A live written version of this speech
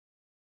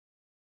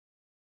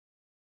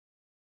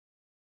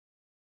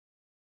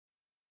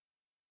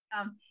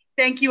Um,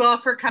 Thank you all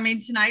for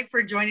coming tonight,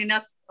 for joining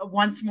us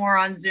once more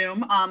on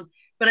Zoom.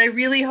 But I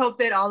really hope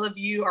that all of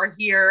you are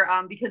here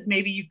because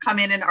maybe you've come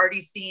in and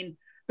already seen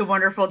the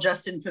wonderful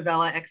Justin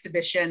Favela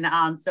exhibition.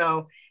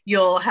 So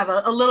you'll have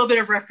a little bit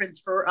of reference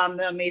for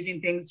the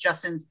amazing things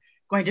Justin's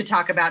going to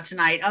talk about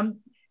tonight.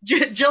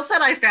 Jill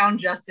said I found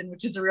Justin,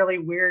 which is a really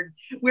weird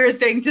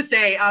thing to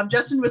say.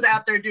 Justin was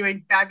out there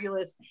doing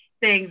fabulous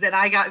things, and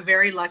I got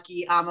very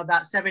lucky.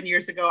 About 7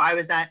 years ago, I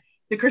was at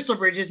the Crystal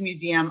Bridges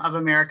Museum of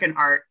American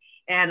Art,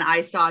 and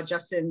I saw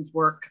Justin's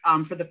work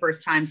for the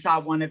first time. Saw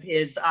one of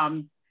his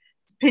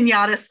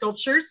pinata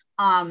sculptures,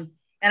 and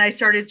I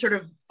started sort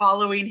of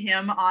following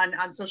him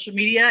on social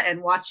media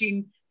and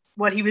watching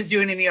what he was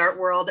doing in the art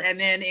world. And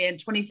then in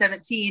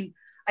 2017,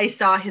 I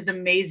saw his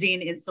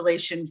amazing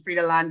installation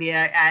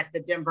Fridalandia at the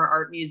Denver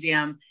Art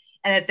Museum.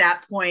 And at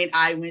that point,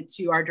 I went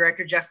to our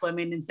director, Jeff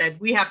Fleming, and said,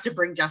 we have to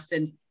bring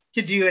Justin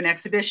to do an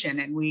exhibition.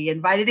 And we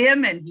invited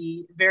him, and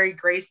he very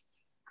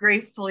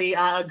gratefully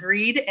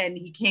agreed. And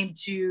he came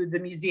to the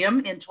museum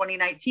in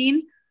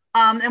 2019.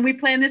 And we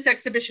planned this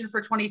exhibition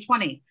for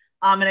 2020.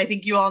 And I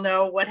think you all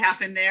know what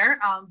happened there.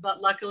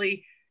 But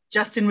luckily,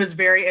 Justin was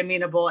very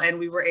amenable, and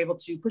we were able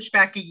to push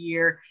back a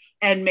year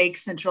and make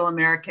Central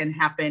American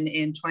happen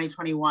in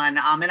 2021.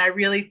 And I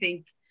really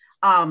think,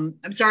 I'm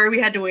sorry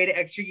we had to wait an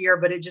extra year,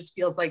 but it just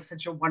feels like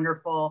such a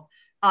wonderful,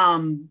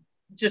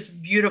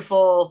 just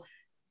beautiful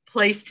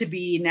place to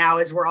be now,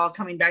 as we're all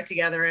coming back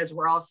together, as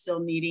we're all still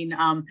needing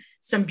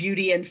some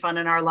beauty and fun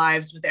in our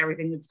lives with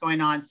everything that's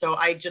going on. So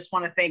I just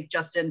want to thank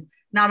Justin,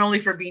 not only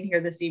for being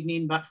here this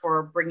evening, but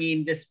for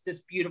bringing this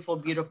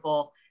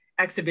beautiful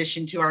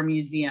exhibition to our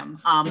museum.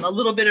 A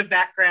little bit of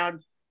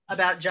background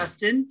about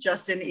Justin.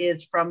 Justin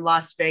is from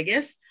Las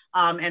Vegas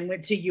and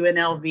went to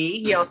UNLV.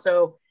 He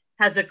also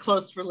has a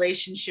close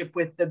relationship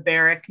with the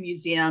Barrick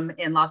Museum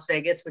in Las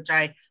Vegas, which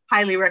I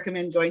highly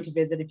recommend going to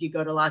visit if you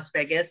go to Las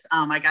Vegas.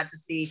 I got to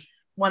see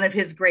one of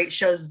his great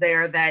shows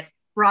there that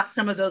brought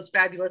some of those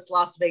fabulous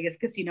Las Vegas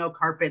casino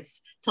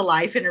carpets to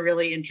life in a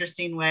really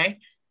interesting way.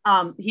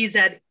 He's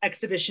at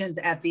exhibitions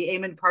at the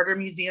Amon Carter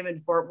Museum in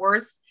Fort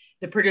Worth,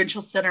 the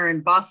Prudential Center in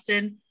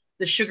Boston,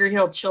 the Sugar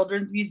Hill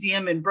Children's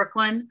Museum in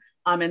Brooklyn,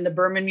 and the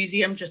Berman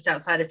Museum just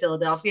outside of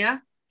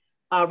Philadelphia.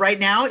 Right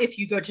now, if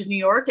you go to New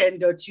York and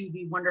go to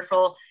the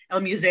wonderful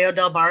El Museo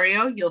del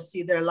Barrio, you'll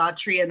see their La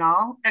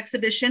Triennale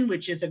exhibition,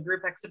 which is a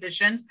group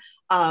exhibition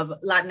of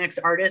Latinx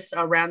artists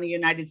around the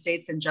United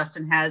States. And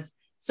Justin has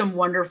some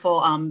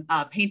wonderful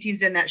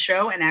paintings in that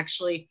show, and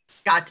actually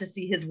got to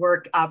see his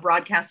work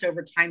broadcast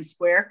over Times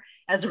Square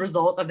as a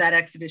result of that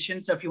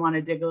exhibition. So if you want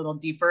to dig a little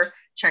deeper,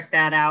 check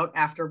that out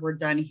after we're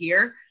done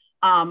here.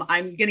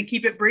 I'm going to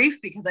keep it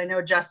brief because I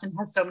know Justin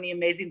has so many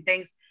amazing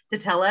things to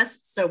tell us.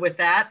 So with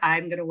that,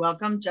 I'm going to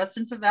welcome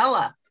Justin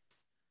Favela.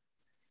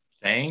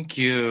 Thank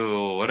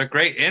you. What a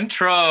great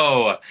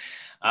intro.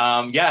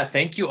 Yeah,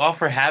 thank you all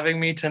for having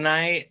me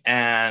tonight,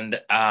 and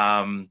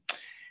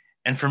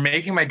for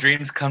making my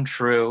dreams come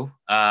true.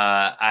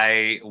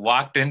 I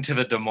walked into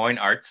the Des Moines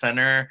Art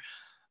Center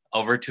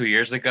over 2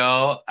 years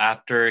ago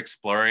after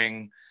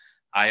exploring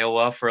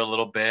Iowa for a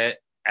little bit,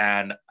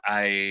 and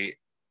I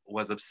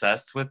was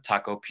obsessed with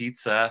taco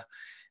pizza.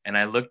 And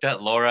I looked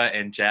at Laura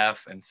and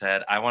Jeff and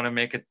said, I want to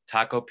make a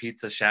taco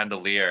pizza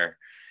chandelier.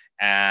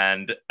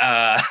 And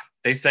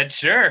they said,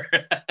 sure.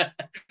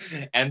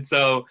 And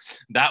so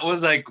that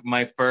was like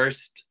my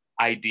first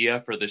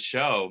idea for the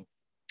show.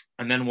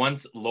 And then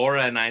once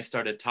Laura and I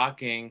started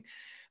talking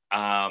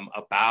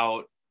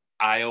about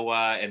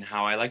Iowa and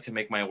how I like to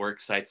make my work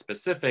site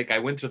specific, I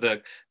went through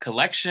the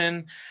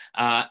collection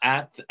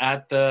at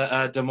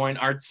the Des Moines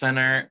Art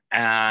Center,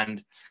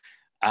 and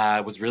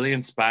was really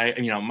inspired.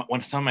 You know,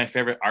 some of my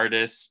favorite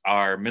artists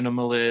are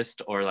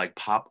minimalist or like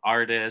pop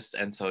artists.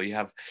 And so you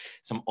have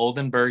some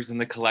Oldenburgs in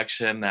the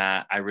collection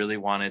that I really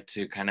wanted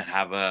to kind of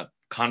have a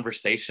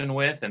conversation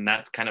with. And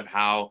that's kind of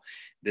how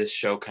this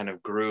show kind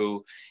of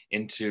grew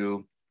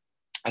into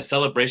a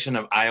celebration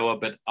of Iowa,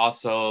 but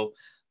also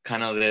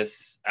kind of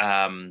this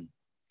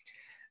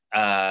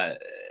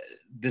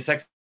this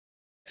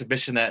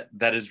exhibition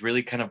that is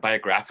really kind of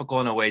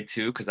biographical in a way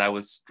too, because I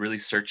was really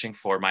searching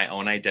for my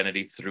own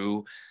identity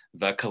through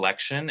the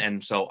collection.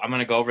 And so I'm going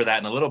to go over that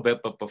in a little bit,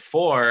 but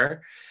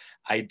before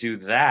I do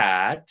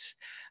that,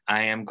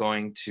 I am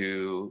going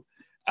to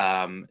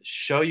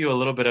show you a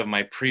little bit of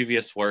my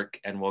previous work,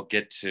 and we'll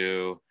get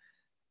to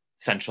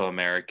Central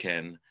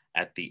American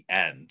at the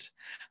end.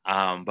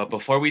 But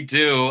before we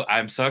do,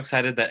 I'm so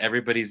excited that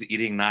everybody's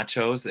eating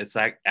nachos. It's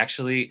like,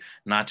 actually,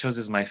 nachos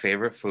is my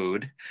favorite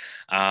food.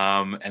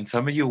 And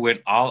some of you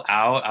went all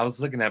out. I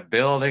was looking at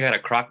Bill, they got a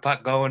crock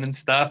pot going and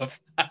stuff.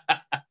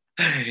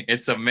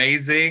 It's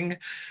amazing.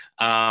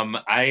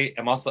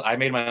 I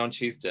made my own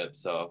cheese dip,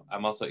 so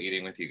I'm also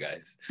eating with you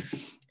guys.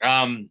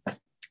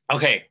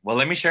 Okay, well,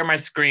 let me share my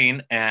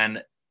screen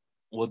and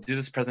we'll do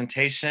this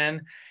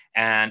presentation.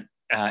 And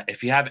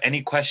if you have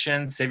any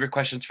questions, save your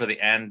questions for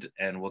the end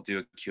and we'll do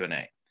a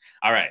Q&A.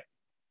 All right.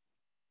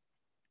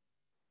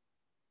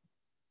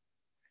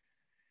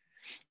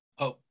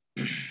 Oh,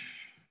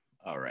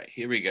 all right,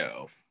 here we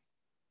go.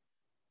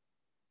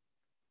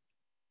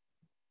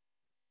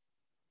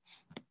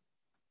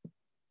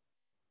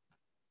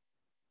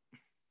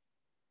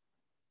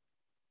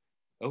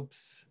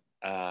 Oops.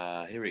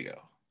 Here we go.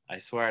 I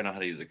swear I know how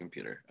to use a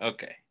computer.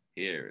 Okay,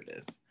 here it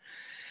is.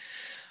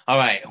 All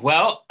right.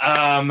 Well,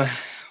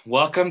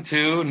 welcome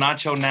to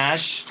Nacho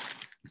Nash.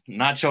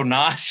 Nacho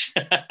Nosh.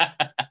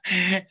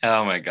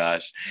 Oh my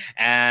gosh.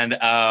 And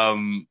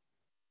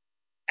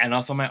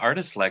also my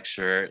artist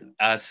lecture.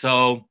 I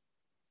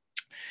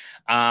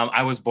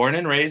was born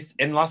and raised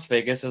in Las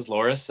Vegas, as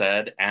Laura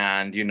said,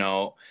 and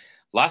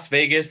Las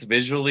Vegas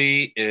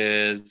visually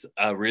is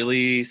a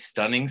really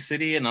stunning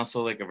city and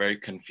also like a very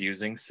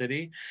confusing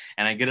city.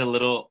 And I get a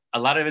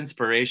lot of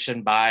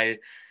inspiration by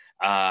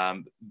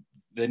the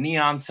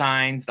neon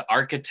signs, the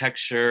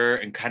architecture,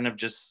 and kind of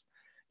just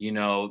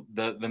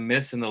the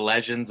myths and the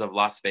legends of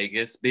Las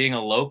Vegas. Being a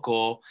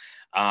local,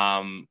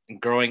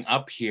 growing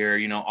up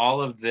here, all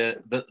of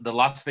the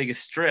Las Vegas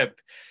Strip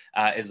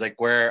is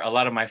like where a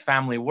lot of my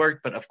family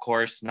worked, but of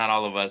course not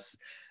all of us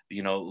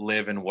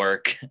live and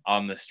work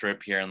on the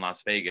Strip here in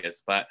Las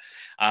Vegas. But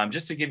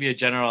just to give you a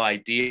general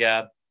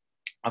idea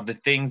of the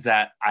things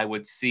that I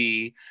would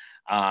see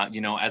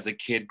as a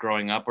kid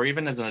growing up, or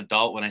even as an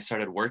adult when I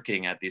started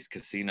working at these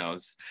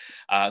casinos.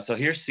 So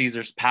here's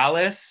Caesar's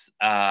Palace.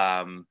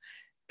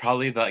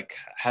 Probably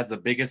has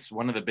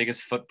one of the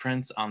biggest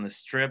footprints on the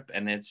Strip,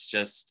 and it's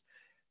just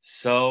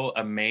so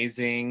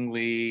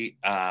amazingly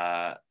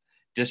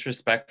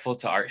disrespectful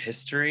to art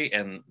history,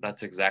 and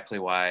that's exactly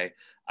why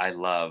I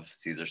love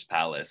Caesar's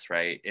Palace,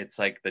 right? It's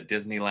like the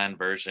Disneyland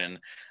version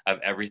of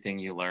everything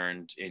you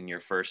learned in your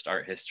first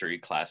art history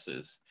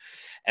classes.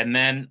 And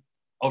then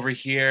over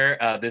here,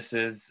 this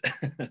is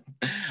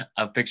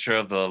a picture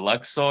of the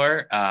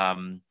Luxor.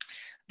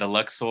 The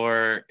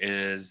Luxor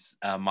is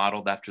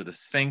modeled after the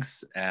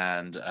Sphinx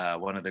and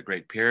one of the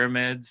Great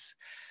Pyramids.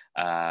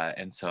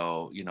 And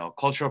so,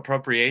 cultural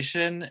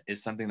appropriation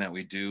is something that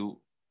we do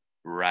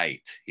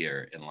right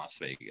here in Las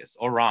Vegas,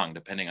 or wrong,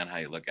 depending on how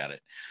you look at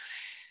it.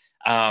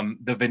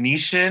 The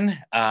Venetian,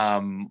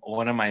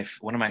 one of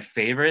my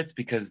favorites,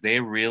 because they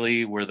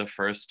really were the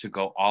first to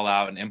go all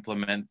out and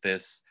implement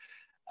this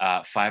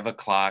 5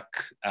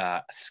 o'clock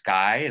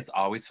sky. It's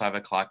always 5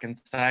 o'clock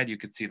inside. You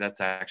could see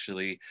that's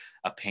actually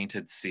a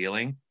painted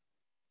ceiling.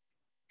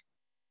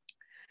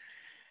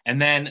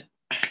 And then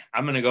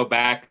I'm going to go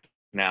back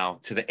now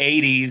to the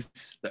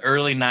 80s, the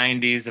early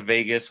 90s of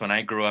Vegas when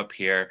I grew up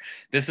here.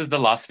 This is the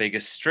Las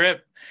Vegas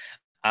Strip.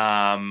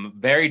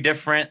 Very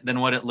different than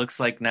what it looks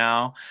like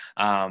now.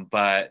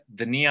 But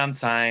the neon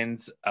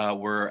signs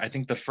were, I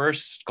think, the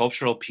first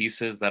sculptural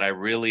pieces that I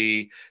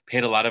really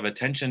paid a lot of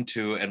attention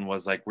to and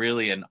was like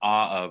really in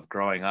awe of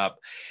growing up.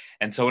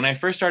 And so when I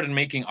first started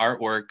making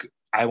artwork,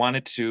 I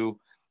wanted to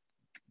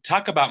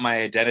talk about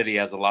my identity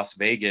as a Las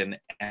Vegan,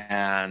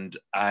 and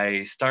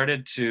I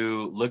started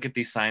to look at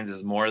these signs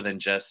as more than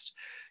just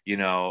a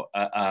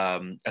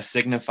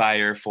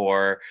signifier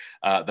for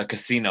the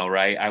casino,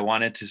 right? I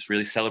wanted to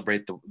really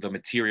celebrate the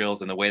materials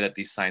and the way that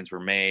these signs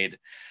were made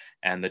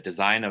and the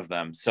design of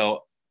them.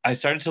 So I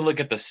started to look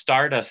at the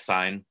Stardust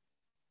sign.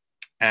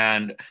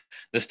 And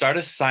the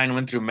Stardust sign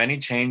went through many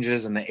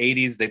changes. In the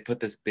 80s, they put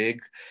this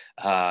big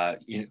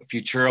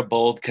Futura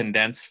bold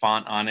condensed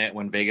font on it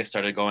when Vegas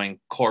started going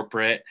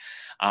corporate.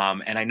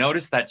 And I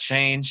noticed that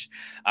change.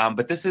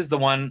 But this is the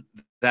one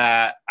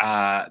that,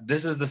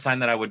 this is the sign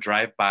that I would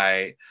drive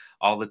by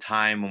all the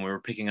time when we were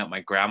picking up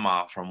my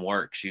grandma from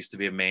work. She used to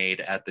be a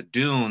maid at the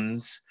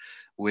Dunes,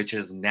 which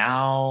is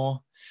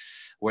now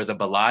where the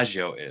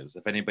Bellagio is,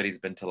 if anybody's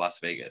been to Las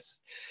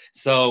Vegas.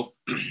 So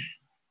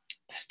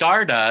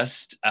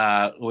Stardust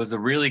was a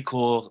really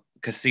cool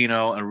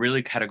casino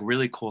and had a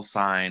really cool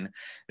sign.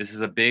 This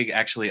is a big,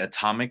 actually,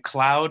 atomic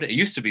cloud. It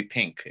used to be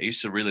pink. It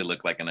used to really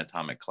look like an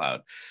atomic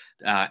cloud.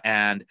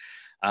 And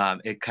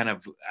it kind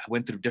of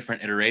went through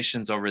different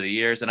iterations over the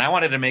years. And I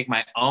wanted to make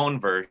my own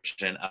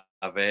version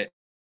of it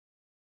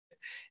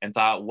and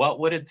thought,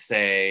 what would it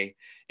say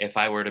if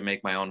I were to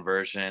make my own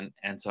version?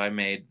 And so I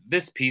made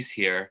this piece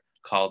here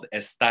called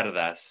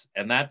Estardas.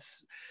 And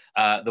that's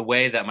the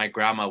way that my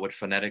grandma would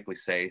phonetically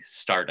say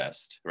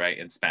stardust, right,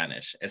 in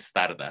Spanish,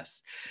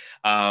 Estardas.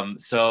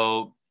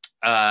 So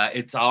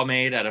it's all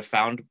made out of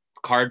found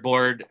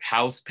cardboard,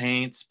 house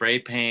paint, spray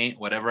paint,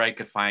 whatever I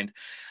could find.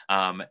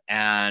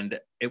 And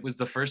it was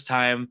the first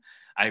time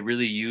I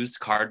really used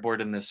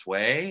cardboard in this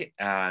way.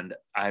 And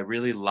I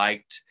really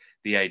liked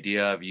the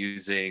idea of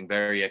using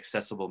very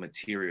accessible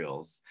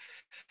materials.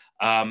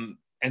 And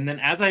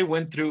then as I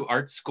went through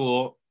art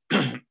school,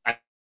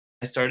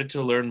 I started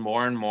to learn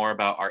more and more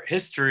about art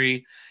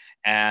history,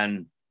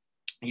 and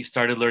you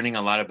started learning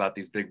a lot about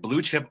these big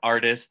blue chip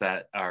artists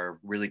that are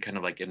really kind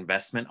of like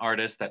investment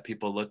artists that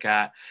people look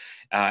at.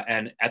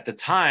 And at the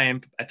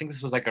time, I think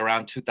this was like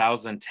around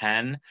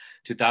 2010,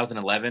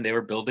 2011, they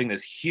were building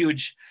this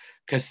huge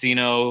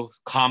casino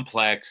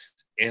complex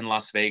in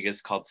Las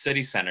Vegas called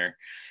City Center.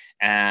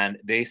 And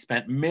they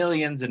spent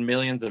millions and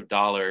millions of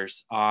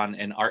dollars on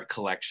an art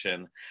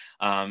collection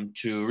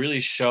to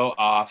really show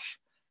off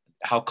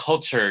how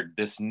cultured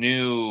this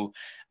new,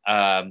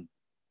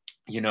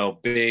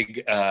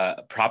 big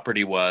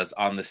property was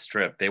on the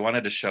Strip. They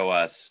wanted to show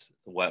us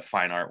what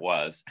fine art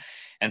was.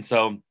 And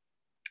so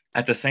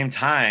at the same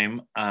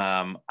time,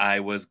 I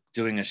was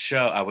doing a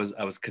show. I was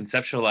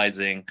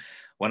conceptualizing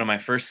one of my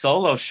first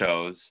solo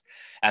shows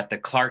at the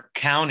Clark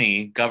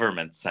County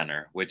Government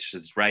Center, which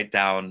is right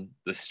down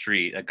the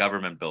street, a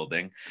government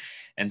building.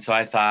 And so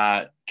I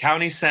thought,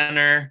 county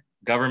center,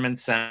 government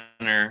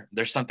center,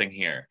 there's something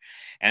here.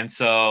 And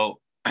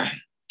so,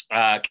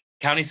 uh,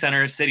 county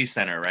center, city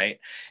center, right?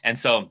 And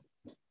so,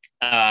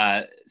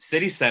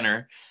 city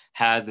center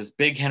has this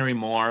big Henry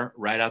Moore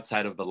right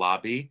outside of the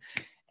lobby.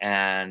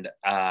 And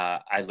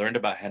I learned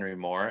about Henry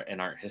Moore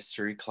in art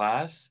history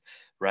class,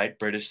 right?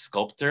 British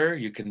sculptor.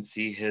 You can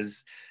see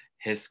his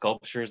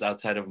sculptures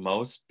outside of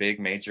most big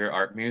major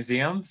art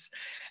museums.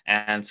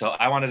 And so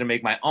I wanted to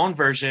make my own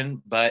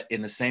version, but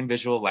in the same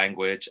visual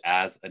language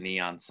as a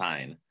neon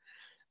sign.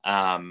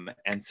 And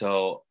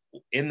so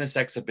in this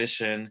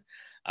exhibition,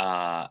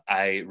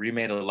 I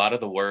remade a lot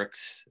of the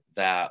works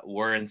that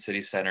were in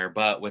City Center,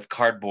 but with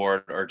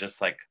cardboard or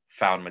just like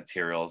found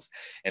materials.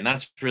 And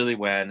that's really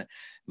when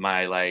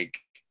my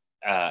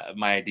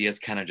my ideas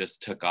kind of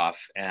just took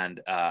off. And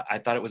I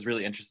thought it was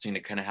really interesting to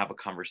kind of have a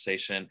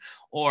conversation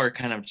or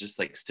kind of just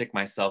like stick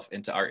myself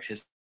into art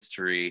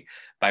history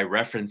by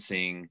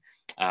referencing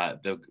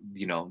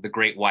the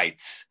great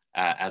whites,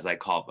 as I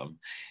call them.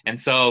 And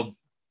so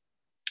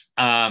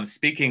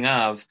speaking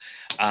of,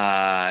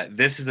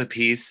 this is a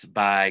piece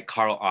by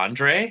Carl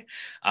Andre,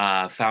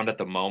 found at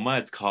the MoMA.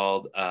 It's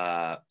called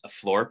a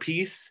floor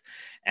piece,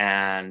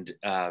 and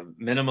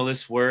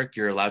minimalist work.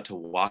 You're allowed to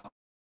walk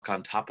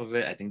on top of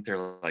it. I think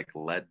they're like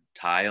lead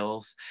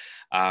tiles.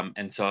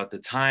 And so at the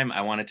time,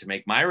 I wanted to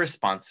make my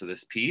response to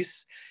this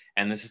piece,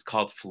 and this is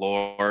called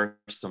Floor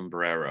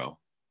Sombrero.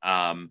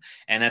 And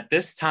at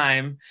this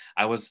time,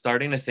 I was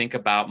starting to think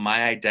about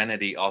my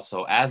identity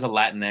also as a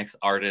Latinx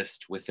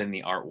artist within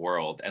the art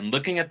world and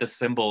looking at the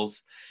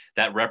symbols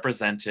that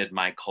represented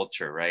my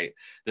culture, right?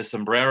 The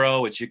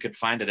sombrero, which you could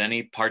find at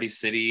any party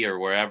city or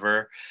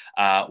wherever,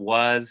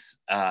 was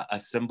a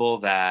symbol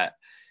that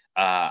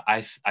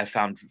I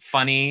found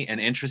funny and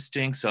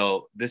interesting.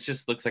 So this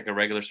just looks like a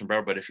regular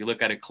sombrero, but if you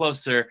look at it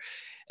closer,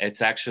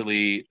 it's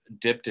actually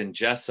dipped in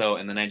gesso,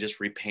 and then I just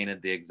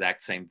repainted the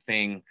exact same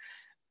thing,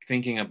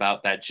 thinking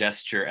about that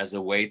gesture as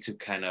a way to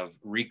kind of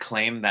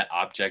reclaim that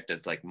object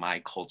as like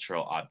my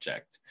cultural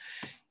object.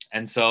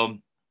 And so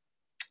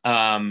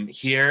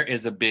here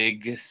is a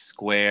big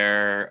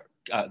square,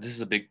 this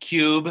is a big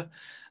cube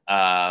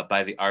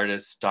by the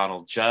artist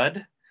Donald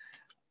Judd.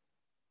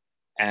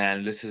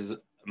 And this is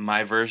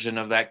my version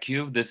of that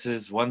cube. This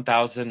is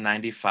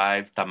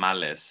 1,095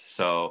 tamales.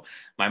 So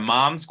my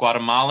mom's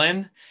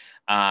Guatemalan.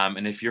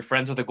 And if you're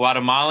friends with a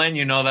Guatemalan,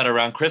 you know that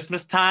around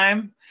Christmas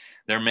time,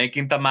 they're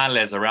making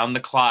tamales around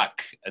the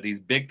clock. These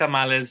big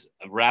tamales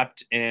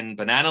wrapped in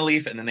banana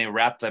leaf, and then they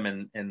wrap them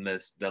in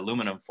the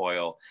aluminum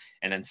foil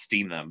and then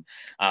steam them.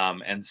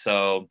 And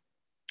so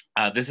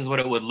this is what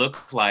it would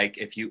look like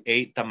if you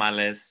ate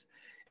tamales.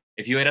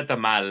 If you ate a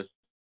tamal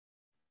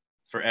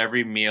for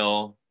every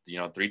meal,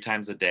 3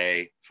 times a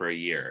day for a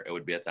year, it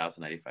would be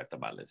 1,095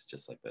 tamales,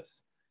 just like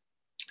this.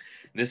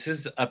 This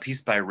is a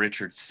piece by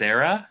Richard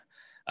Serra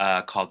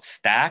called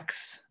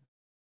Stacks,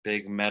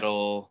 big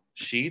metal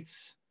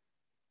sheets.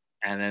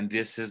 And then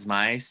this is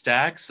my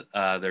stacks.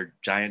 They're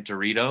giant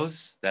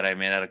Doritos that I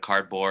made out of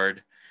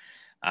cardboard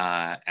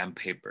and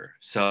paper.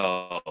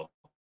 So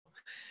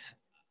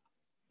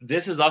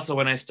this is also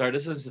when I started.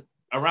 This is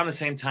around the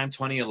same time,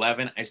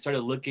 2011, I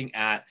started looking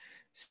at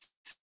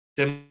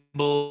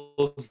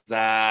symbols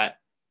that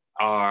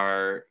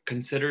are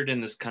considered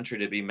in this country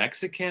to be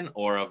Mexican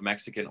or of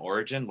Mexican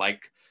origin,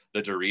 like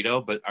the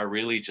Dorito, but are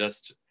really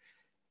just,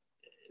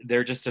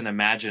 they're just an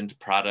imagined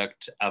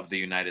product of the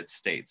United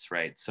States,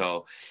 right?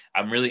 So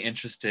I'm really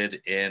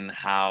interested in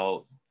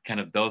how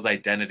kind of those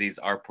identities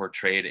are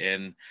portrayed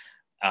in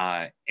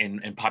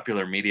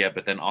popular media,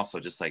 but then also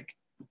just like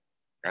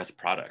as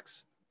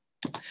products.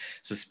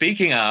 So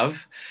speaking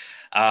of,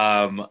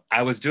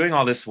 I was doing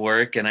all this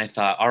work and I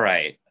thought, all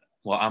right,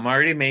 well, I'm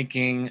already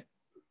making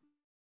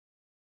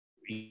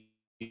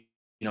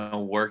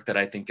work that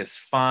I think is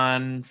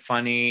fun,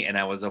 funny, and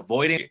I was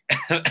avoiding.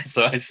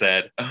 So I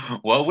said,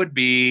 what would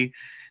be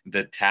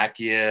the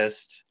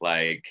tackiest,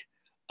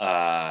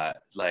 the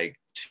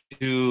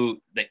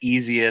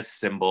easiest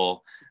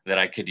symbol that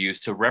I could use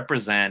to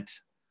represent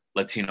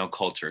Latino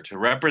culture, to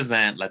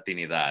represent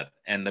Latinidad?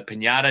 And the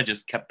piñata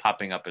just kept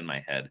popping up in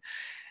my head.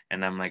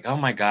 And I'm like, oh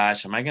my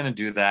gosh, am I going to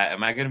do that?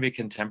 Am I going to be a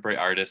contemporary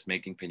artist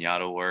making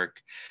piñata work?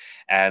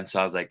 And so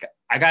I was like,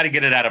 I got to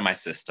get it out of my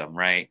system,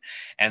 right?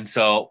 And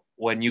so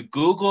when you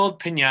Googled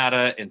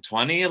piñata in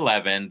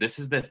 2011, this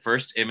is the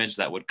first image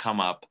that would come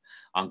up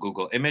on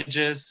Google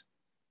Images.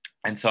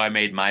 And so I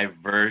made my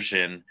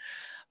version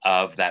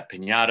of that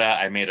piñata.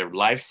 I made a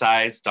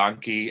life-size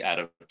donkey out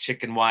of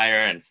chicken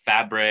wire and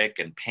fabric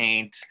and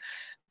paint,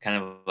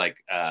 kind of like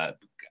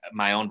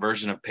my own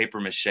version of paper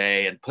mache,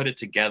 and put it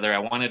together. I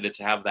wanted it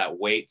to have that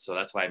weight, so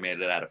that's why I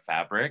made it out of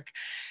fabric.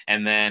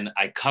 And then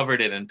I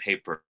covered it in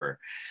paper.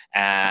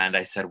 And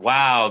I said,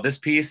 wow, this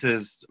piece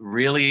is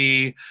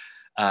really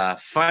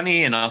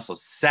funny and also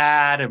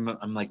sad.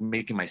 I'm like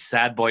making my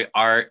sad boy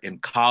art in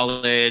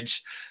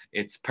college.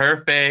 It's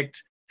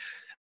perfect.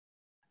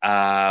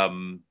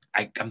 I'm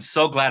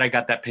so glad I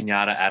got that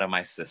piñata out of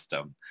my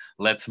system.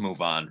 Let's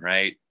move on,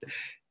 right?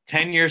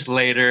 10 years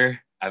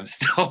later, I'm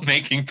still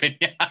making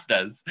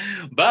piñatas.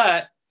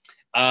 But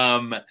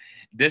um,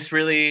 this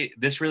really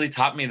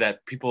taught me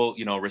that people,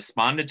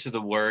 responded to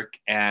the work.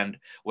 And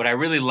what I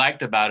really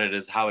liked about it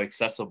is how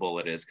accessible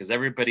it is, because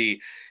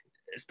everybody,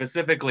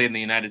 specifically in the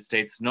United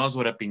States, knows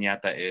what a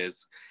piñata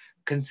is,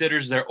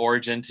 considers their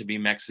origin to be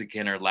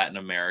Mexican or Latin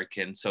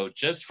American. So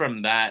just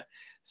from that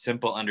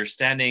simple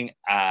understanding,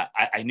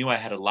 I knew I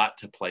had a lot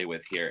to play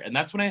with here. And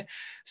that's when I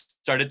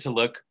started to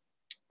look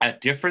at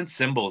different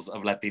symbols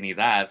of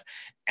Latinidad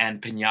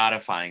and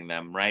piñatifying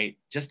them, right?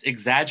 Just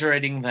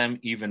exaggerating them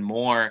even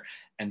more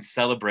and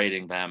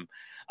celebrating them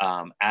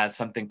as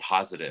something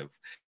positive.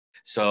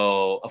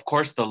 So, of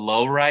course, the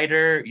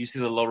lowrider, you see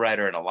the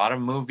lowrider in a lot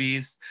of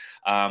movies.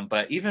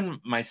 But even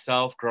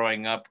myself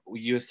growing up,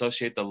 you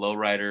associate the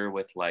lowrider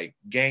with like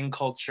gang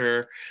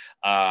culture,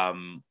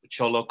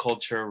 cholo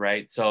culture,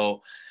 right?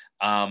 So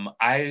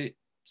I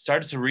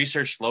started to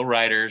research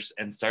lowriders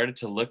and started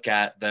to look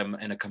at them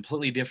in a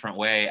completely different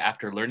way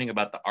after learning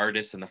about the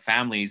artists and the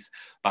families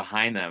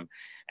behind them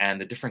and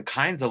the different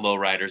kinds of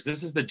lowriders.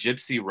 This is the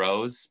Gypsy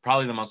Rose,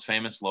 probably the most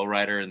famous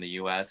lowrider in the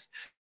US.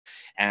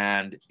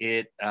 And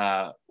it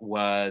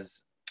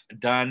was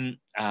done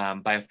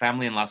by a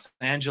family in Los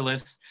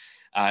Angeles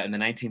in the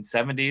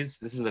 1970s.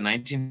 This is the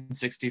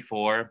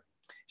 1964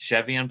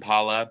 Chevy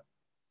Impala.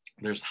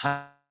 There's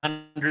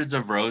hundreds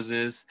of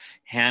roses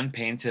hand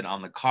painted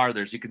on the car.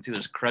 You can see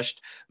there's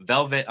crushed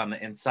velvet on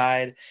the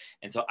inside.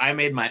 And so I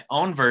made my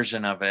own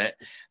version of it,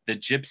 the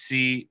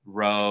Gypsy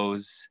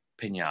Rose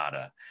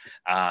Piñata,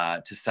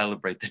 to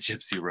celebrate the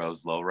Gypsy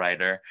Rose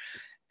lowrider.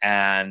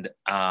 And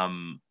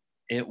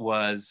it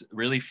was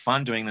really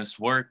fun doing this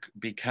work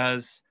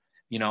because,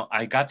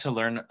 I got to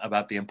learn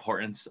about the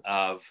importance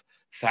of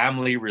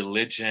family,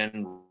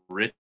 religion,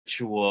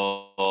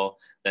 ritual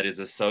that is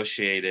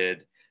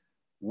associated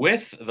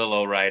with the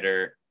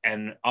lowrider,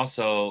 and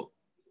also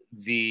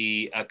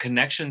the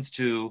connections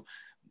to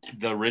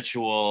the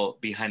ritual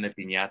behind the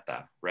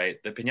piñata,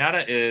 right? The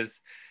piñata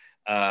is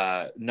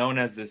known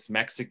as this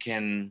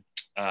Mexican,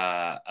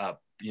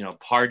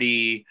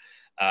 party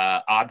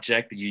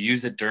object. You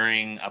use it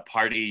during a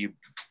party, you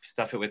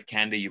stuff it with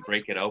candy, you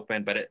break it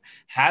open, but it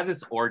has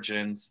its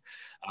origins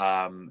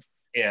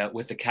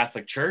with the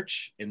Catholic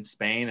Church in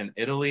Spain and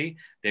Italy.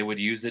 They would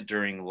use it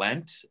during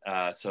Lent.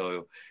 I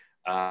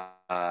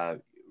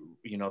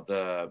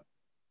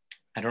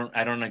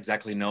don't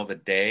exactly know the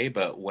day,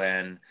 but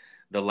when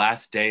the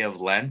last day of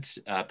Lent,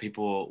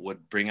 people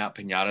would bring out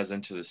piñatas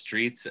into the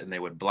streets and they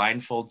would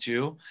blindfold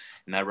you,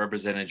 and that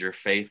represented your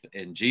faith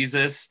in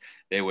Jesus.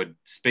 They would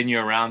spin you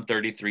around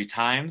 33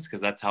 times because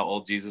that's how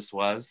old Jesus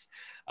was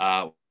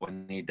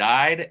when he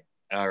died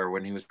or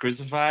when he was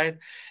crucified.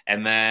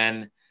 And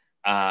then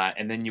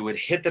you would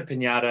hit the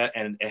piñata,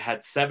 and it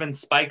had 7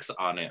 spikes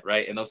on it,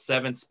 right? And those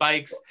 7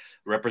 spikes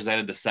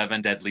represented the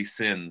 7 deadly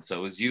sins. So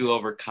it was you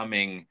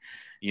overcoming,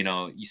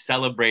 you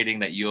celebrating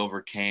that you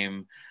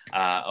overcame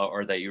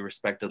or that you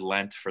respected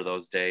Lent for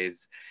those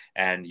days,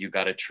 and you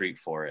got a treat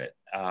for it.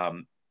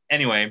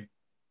 Anyway,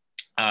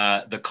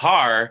 the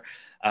car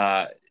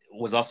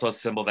was also a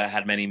symbol that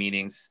had many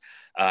meanings.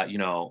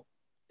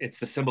 It's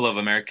the symbol of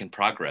American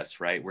progress,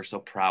 right? We're so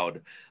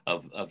proud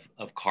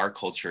of car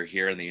culture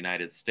here in the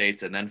United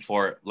States. And then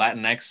for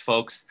Latinx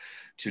folks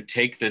to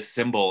take this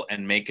symbol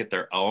and make it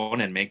their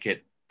own and make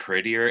it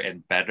prettier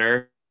and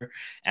better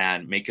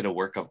and make it a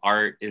work of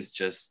art is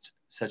just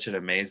such an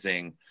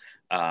amazing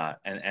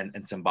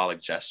and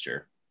symbolic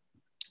gesture.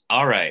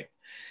 All right,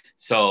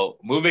 so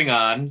moving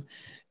on.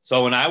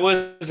 So when I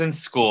was in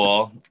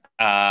school,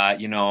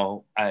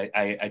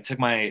 I took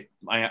my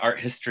art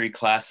history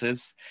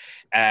classes,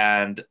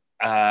 and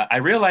I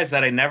realized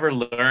that I never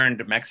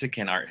learned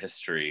Mexican art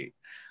history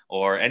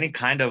or any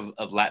kind of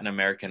Latin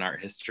American art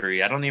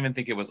history. I don't even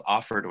think it was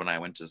offered when I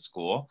went to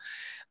school,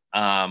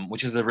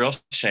 which is a real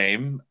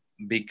shame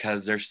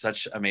because there's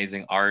such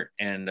amazing art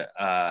in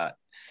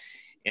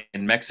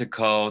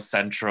Mexico,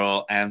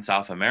 Central, and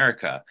South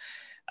America.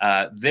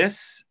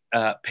 This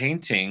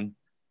painting,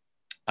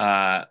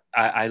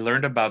 I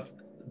learned about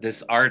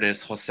this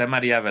artist, Jose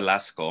Maria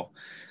Velasco,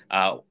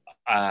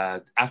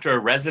 after a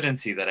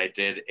residency that I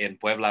did in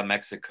Puebla,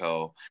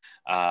 Mexico.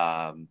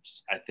 I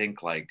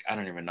think I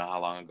don't even know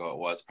how long ago it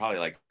was, probably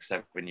like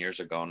 7 years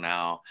ago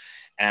now.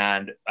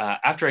 And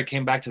after I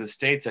came back to the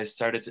States,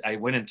 I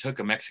went and took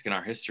a Mexican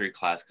art history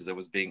class because it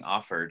was being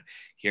offered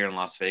here in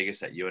Las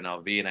Vegas at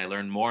UNLV. And I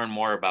learned more and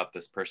more about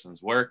this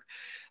person's work.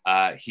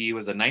 He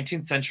was a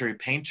 19th century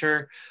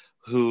painter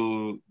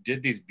who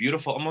did these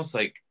beautiful, almost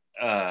like,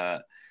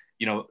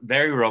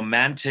 very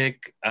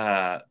romantic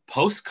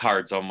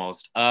postcards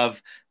almost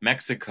of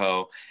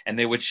Mexico. And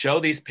they would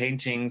show these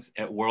paintings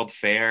at world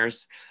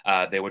fairs.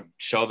 They would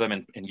show them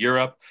in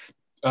Europe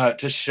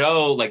to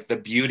show like the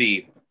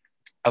beauty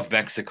of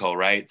Mexico,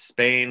 right?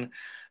 Spain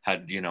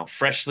had,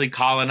 freshly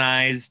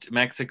colonized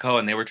Mexico,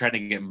 and they were trying to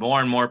get more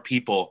and more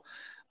people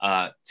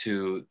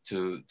to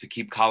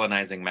keep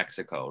colonizing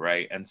Mexico,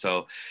 right? And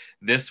so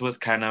this was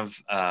kind of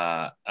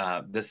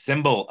the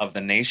symbol of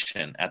the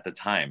nation at the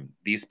time.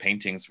 These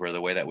paintings were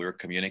the way that we were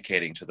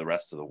communicating to the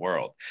rest of the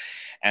world.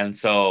 And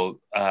so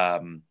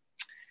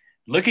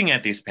looking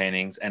at these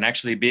paintings and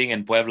actually being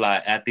in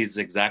Puebla at these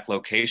exact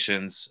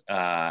locations,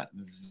 I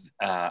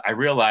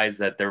realized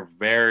that they're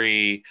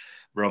very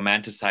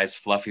romanticized,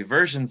 fluffy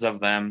versions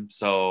of them.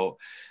 So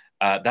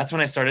that's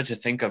when I started to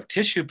think of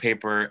tissue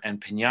paper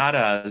and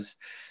piñatas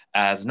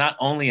as not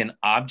only an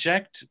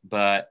object,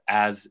 but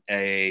as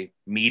a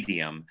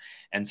medium.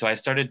 And so I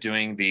started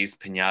doing these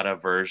piñata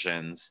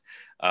versions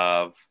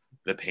of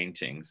the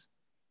paintings.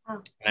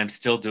 And I'm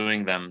still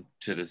doing them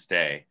to this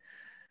day.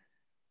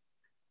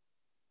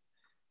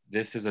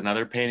 This is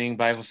another painting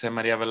by Jose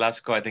Maria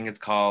Velasco. I think it's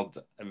called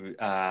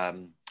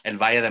El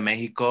Valle de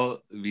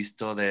México,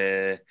 visto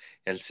de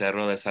el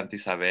Cerro de Santa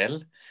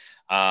Isabel.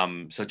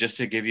 So just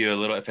to give you a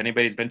little, if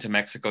anybody's been to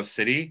Mexico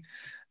City,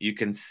 you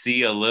can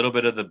see a little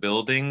bit of the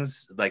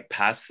buildings, like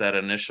past that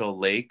initial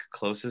lake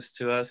closest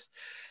to us,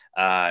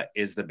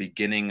 is the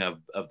beginning of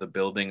the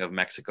building of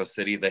Mexico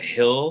City. The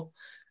hill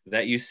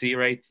that you see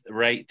right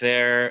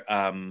there,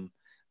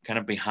 kind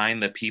of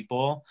behind the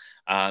people,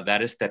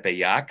 that is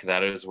Tepeyac.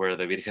 That is where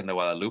the Virgen de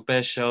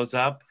Guadalupe shows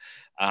up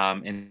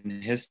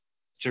in history.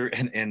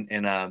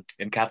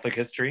 In Catholic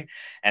history.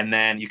 And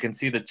then you can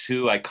see the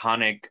two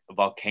iconic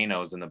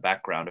volcanoes in the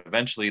background.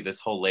 Eventually this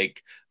whole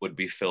lake would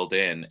be filled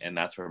in, and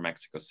that's where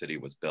Mexico City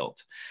was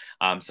built.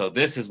 So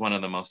this is one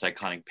of the most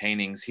iconic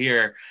paintings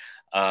here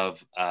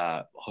of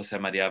Jose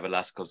Maria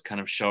Velasco's,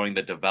 kind of showing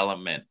the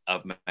development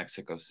of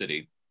Mexico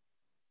City.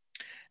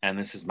 And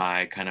this is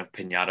my kind of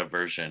piñata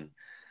version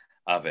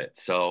of it.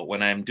 So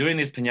when I'm doing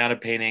these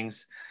piñata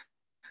paintings,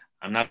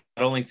 I'm not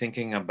only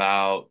thinking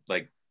about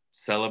like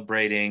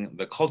celebrating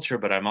the culture,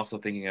 but I'm also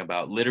thinking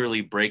about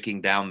literally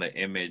breaking down the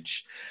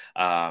image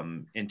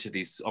into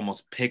these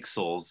almost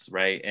pixels,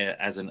 right?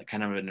 As a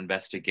kind of an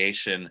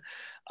investigation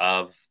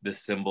of the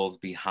symbols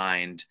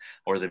behind,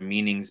 or the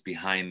meanings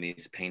behind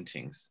these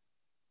paintings.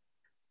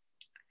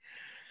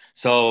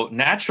 So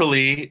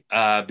naturally,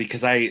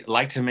 because I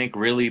like to make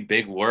really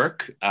big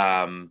work,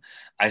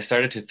 I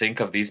started to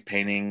think of these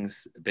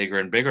paintings bigger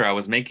and bigger. I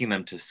was making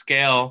them to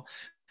scale,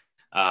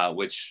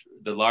 which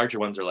the larger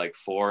ones are like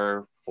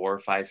 4 or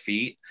 5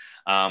 feet.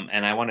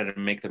 And I wanted to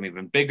make them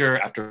even bigger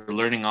after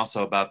learning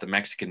also about the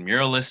Mexican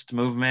muralist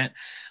movement.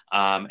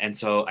 And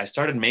so I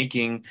started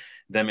making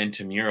them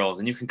into murals,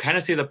 and you can kind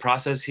of see the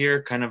process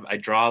here. Kind of, I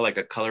draw like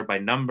a color by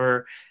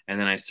number, and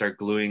then I start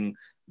gluing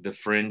the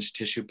fringe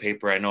tissue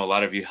paper. I know a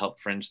lot of you help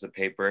fringe the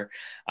paper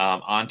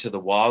onto the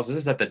walls. This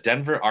is at the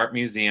Denver Art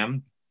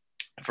Museum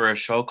for a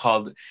show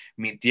called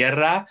Mi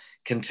Tierra,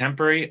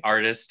 Contemporary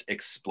Artist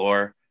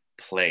Explore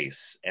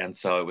Place. And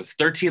so it was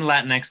 13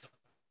 Latinx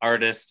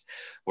artists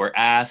were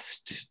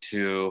asked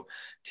to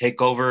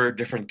take over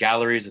different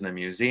galleries in the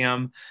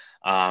museum.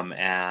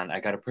 And I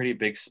got a pretty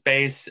big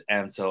space.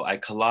 And so I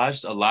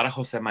collaged a lot of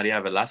Jose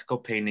Maria Velasco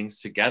paintings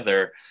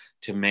together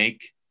to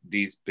make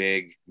these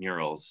big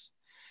murals.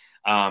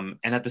 And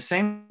at the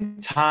same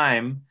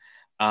time,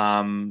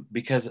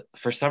 because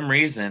for some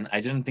reason, I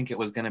didn't think it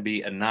was going to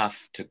be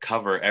enough to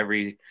cover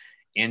every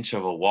inch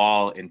of a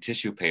wall in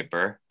tissue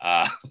paper,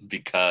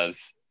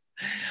 because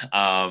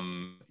I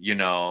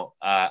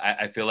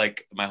feel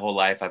like my whole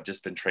life I've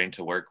just been trained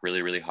to work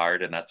really, really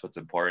hard, and that's what's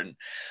important.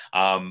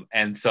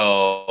 And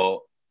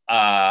so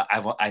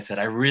I said,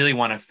 I really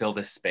want to fill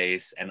this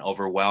space and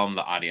overwhelm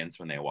the audience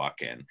when they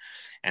walk in.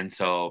 And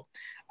so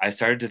I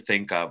started to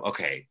think of,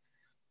 okay,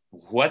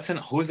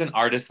 who's an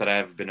artist that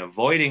I've been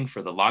avoiding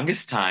for the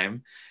longest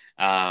time,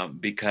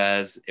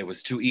 because it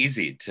was too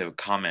easy to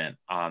comment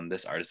on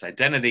this artist's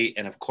identity.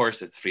 And of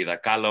course, it's Frida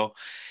Kahlo.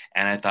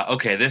 And I thought,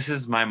 okay, this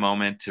is my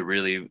moment to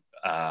really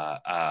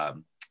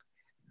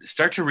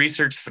start to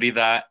research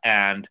Frida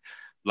and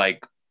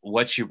like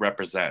what she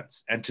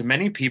represents. And to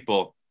many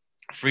people,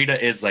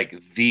 Frida is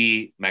like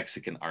the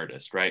Mexican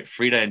artist, right?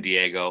 Frida and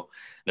Diego,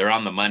 they're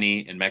on the money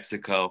in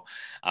Mexico.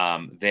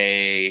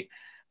 There's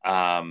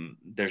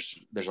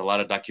a lot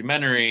of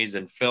documentaries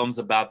and films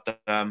about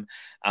them.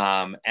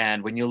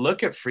 And when you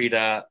look at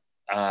Frida,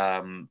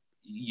 a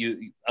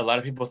lot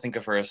of people think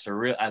of her as a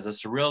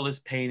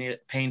surrealist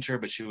painter,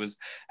 but she was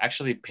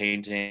actually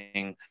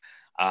painting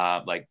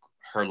like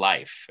her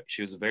life.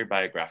 She was very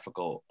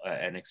biographical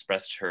and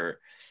expressed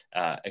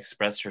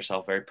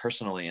herself very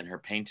personally in her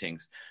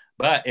paintings.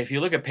 But if you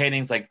look at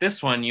paintings like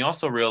this one, you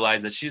also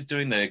realize that she's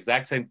doing the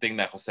exact same thing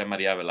that Jose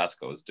Maria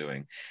Velasco was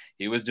doing.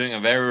 He was doing a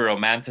very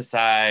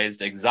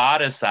romanticized,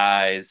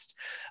 exoticized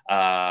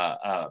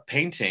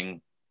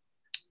painting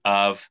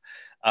of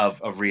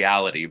of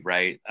reality,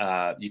 right?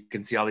 You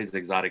can see all these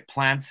exotic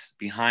plants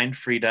behind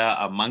Frida,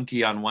 a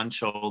monkey on one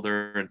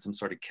shoulder and some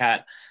sort of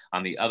cat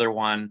on the other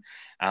one.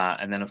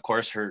 And then, of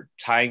course, her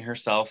tying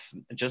herself,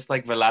 just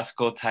like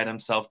Velasco tied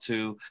himself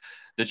to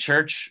the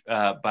church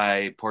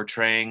by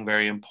portraying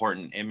very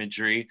important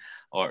imagery,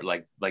 or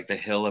like the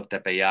hill of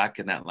Tepeyac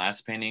in that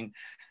last painting.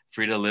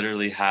 Frida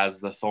literally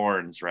has the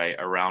thorns, right,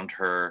 around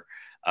her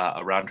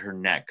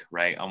neck,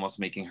 right, almost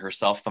making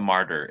herself the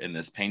martyr in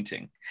this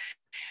painting.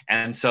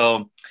 And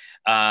so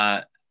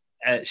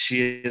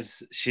she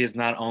is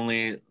not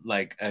only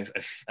like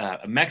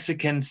a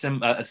Mexican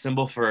a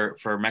symbol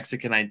for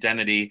Mexican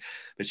identity,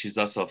 but she's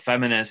also a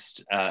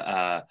feminist,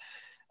 a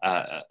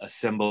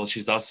symbol.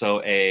 She's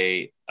also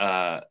a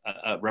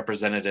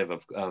representative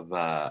of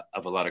a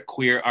lot of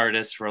queer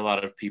artists for a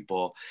lot of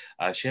people.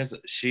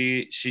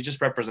 She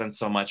just represents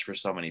so much for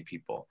so many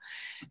people.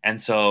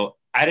 And so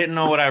I didn't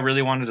know what I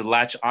really wanted to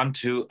latch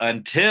onto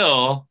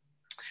until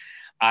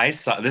I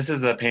saw, this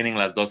is the painting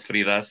Las Dos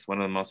Fridas, one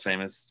of the most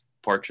famous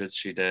portraits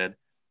she did.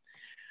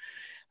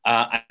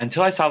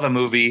 Until I saw the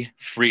movie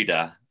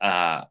Frida.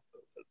 I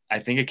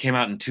think it came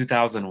out in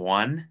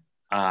 2001.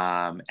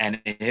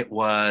 And it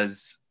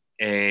was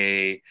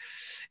Selma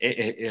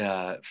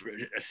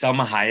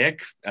Hayek,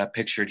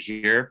 pictured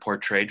here,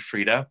 portrayed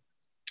Frida.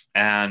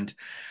 And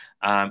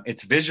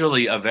it's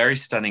visually a very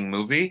stunning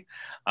movie.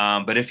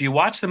 But if you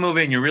watch the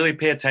movie and you really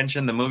pay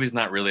attention, the movie's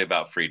not really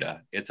about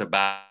Frida. It's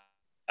about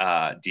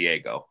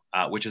Diego,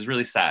 which is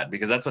really sad,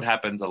 because that's what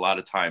happens a lot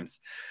of times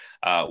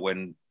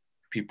when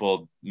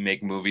people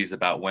make movies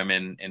about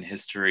women in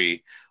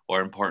history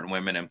or important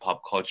women in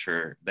pop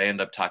culture. They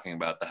end up talking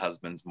about the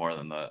husbands more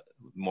than the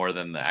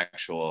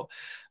actual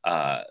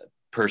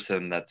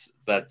person that's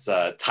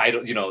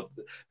titled,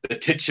 the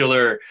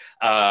titular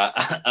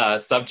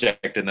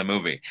subject in the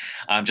movie.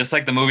 Just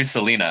like the movie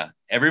Selena.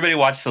 Everybody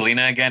watch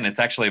Selena again. It's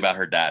actually about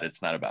her dad.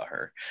 It's not about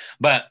her.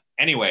 But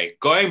anyway,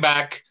 going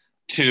back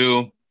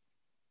to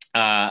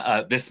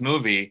this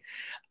movie,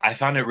 I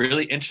found it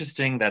really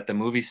interesting that the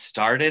movie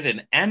started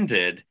and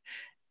ended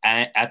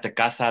at the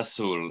Casa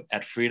Azul,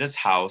 at Frida's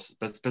house,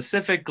 but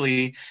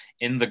specifically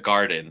in the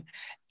garden.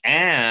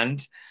 And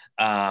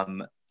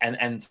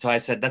so I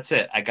said, that's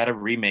it. I got to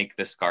remake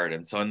this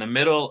garden. So in the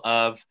middle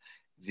of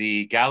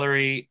the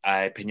gallery,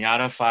 I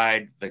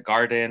piñatified the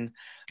garden.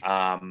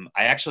 I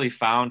actually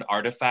found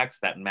artifacts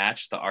that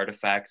matched the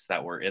artifacts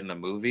that were in the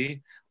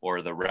movie,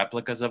 or the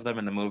replicas of them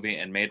in the movie,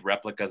 and made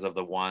replicas of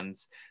the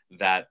ones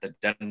that the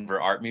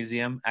Denver Art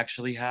Museum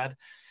actually had.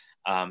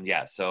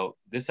 So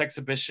this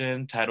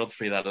exhibition, titled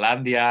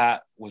Fridalandia,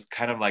 was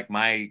kind of like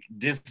my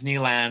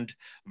Disneyland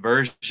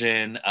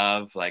version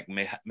of like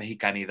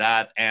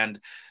Mexicanidad, and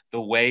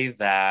the way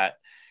that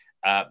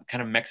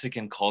kind of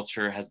Mexican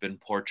culture has been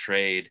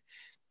portrayed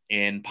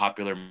in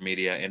popular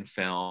media, in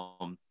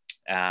film,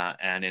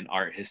 and in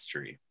art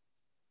history.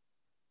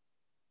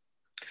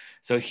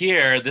 So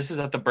here, this is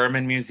at the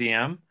Berman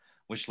Museum,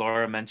 which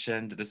Laura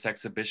mentioned, this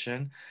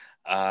exhibition.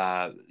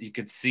 You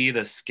could see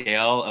the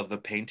scale of the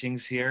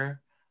paintings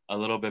here a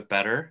little bit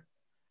better.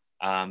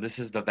 This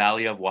is the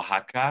Valley of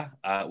Oaxaca,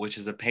 which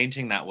is a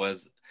painting that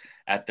was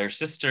at their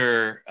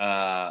sister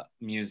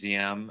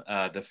museum,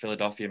 the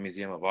Philadelphia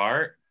Museum of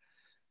Art.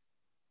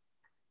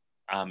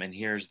 And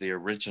here's the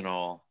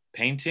original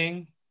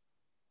painting.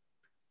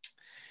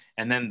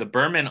 And then the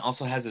Berman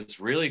also has this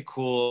really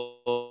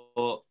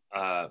cool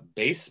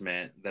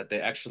basement that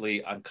they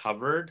actually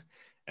uncovered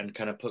and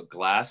kind of put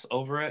glass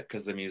over it,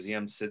 because the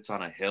museum sits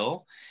on a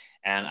hill.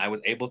 And I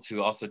was able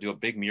to also do a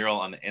big mural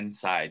on the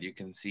inside. You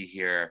can see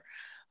here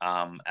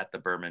at the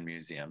Berman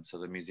Museum. So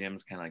the museum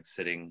is kind of like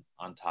sitting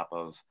on top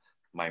of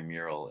my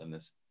mural in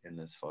this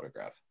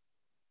photograph.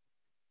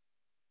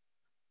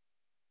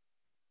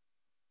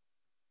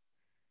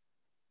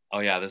 Oh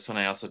yeah, this one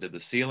I also did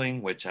the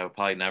ceiling, which I would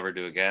probably never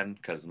do again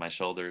because my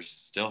shoulders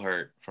still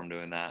hurt from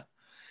doing that.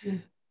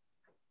 Mm.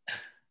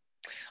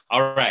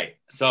 All right,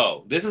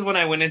 so this is when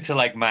I went into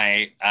like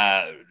my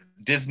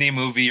Disney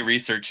movie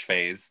research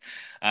phase,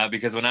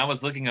 because when I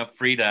was looking up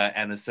Frida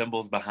and the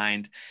symbols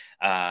behind,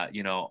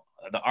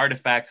 the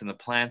artifacts and the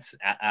plants,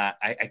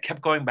 I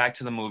kept going back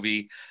to the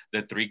movie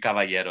The Three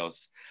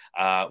Caballeros,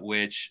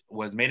 which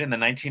was made in the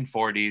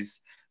 1940s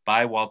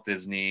by Walt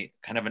Disney,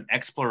 kind of an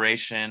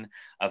exploration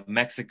of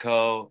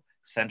Mexico,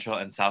 Central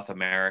and South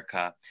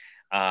America.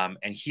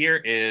 And here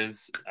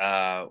is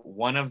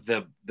one of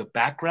the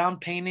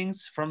background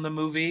paintings from the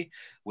movie,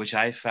 which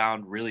I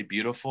found really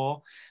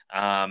beautiful.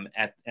 I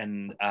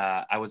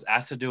was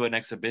asked to do an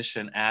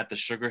exhibition at the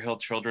Sugar Hill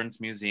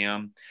Children's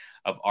Museum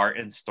of Art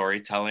and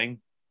Storytelling.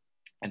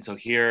 And so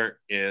here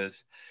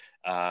is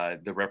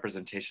the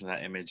representation of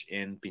that image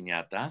in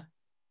Piñata.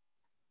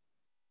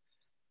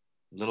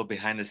 A little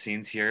behind the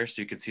scenes here,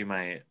 so you can see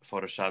my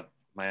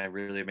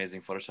really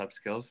amazing Photoshop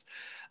skills.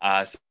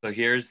 So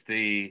here's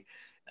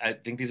I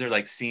think these are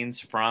like scenes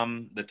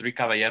from The Three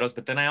Caballeros,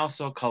 but then I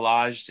also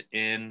collaged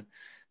in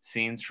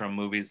scenes from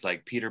movies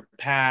like Peter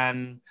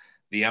Pan,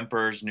 The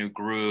Emperor's New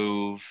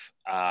Groove,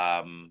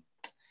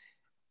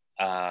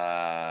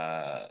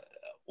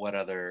 what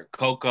other,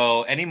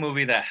 Coco, any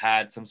movie that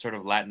had some sort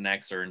of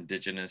Latinx or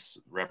indigenous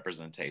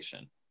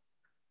representation.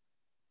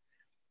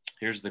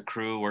 Here's the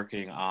crew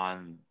working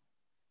on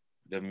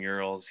the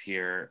murals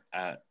here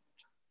at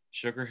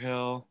Sugar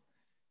Hill.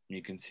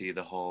 You can see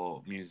the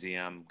whole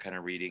museum kind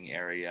of reading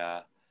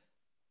area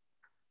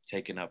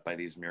taken up by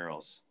these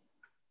murals.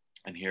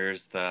 And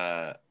here's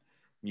the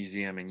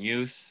museum in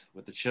use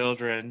with the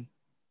children.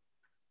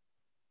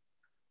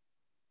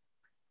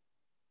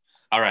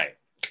 All right,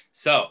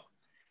 so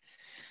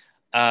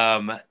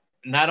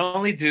not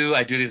only do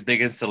I do these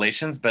big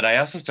installations, but I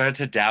also started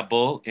to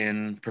dabble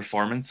in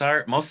performance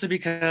art, mostly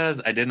because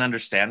I didn't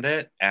understand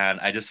it and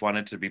I just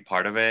wanted to be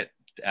part of it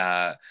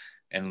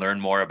and learn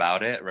more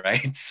about it,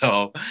 right?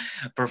 So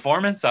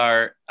performance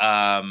art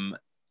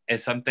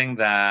is something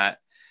that,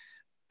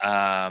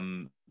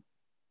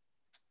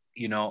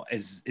 you know,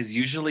 is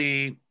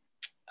usually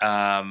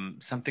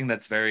something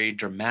that's very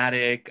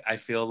dramatic, I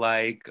feel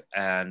like,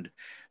 and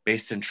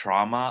based in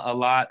trauma a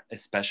lot,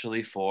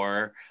 especially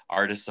for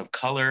artists of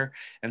color.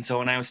 And so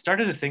when I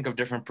started to think of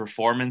different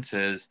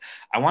performances,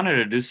 I wanted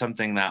to do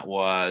something that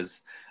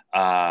was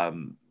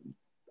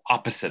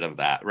opposite of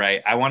that,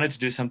 right? I wanted to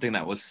do something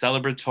that was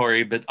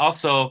celebratory, but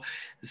also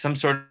some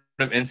sort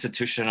of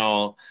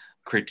institutional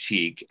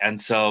critique.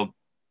 And so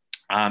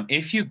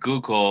if you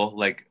Google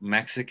like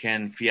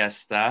Mexican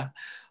fiesta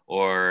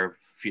or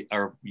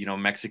you know,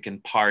 Mexican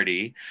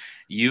party,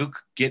 you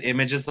get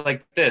images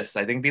like this.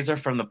 I think these are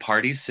from the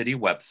Party City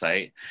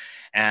website.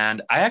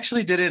 And I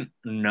actually didn't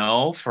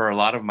know for a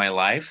lot of my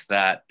life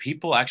that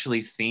people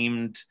actually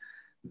themed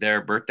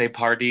their birthday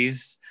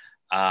parties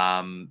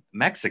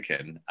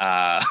Mexican,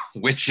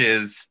 which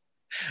is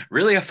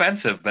really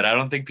offensive, but I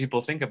don't think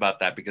people think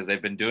about that because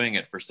they've been doing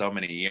it for so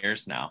many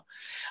years now.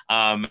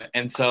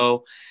 And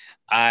so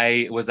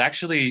I was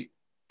actually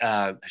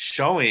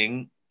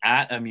showing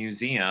at a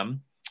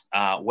museum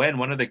when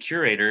one of the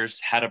curators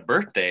had a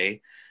birthday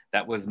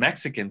that was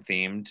Mexican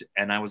themed.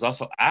 And I was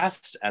also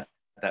asked at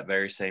that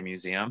very same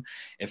museum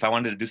if I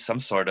wanted to do some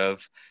sort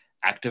of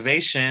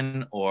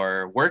activation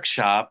or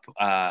workshop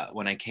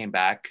when I came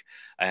back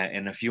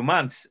in a few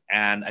months.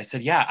 And I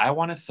said, yeah, I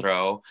want to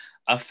throw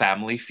a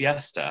family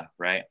fiesta,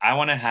 right? I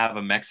want to have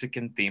a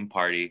Mexican theme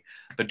party,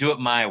 but do it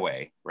my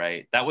way,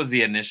 right? That was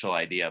the initial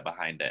idea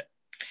behind it.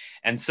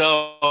 And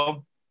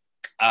so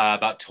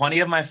about 20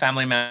 of my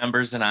family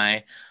members and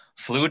I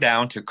flew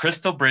down to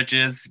Crystal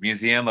Bridges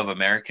Museum of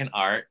American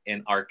Art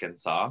in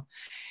Arkansas.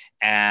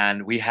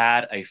 And we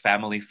had a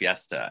family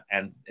fiesta.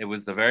 And it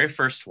was the very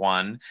first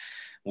one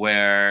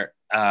where,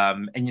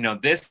 and you know,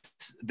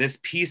 this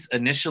piece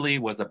initially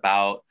was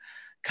about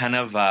kind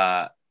of,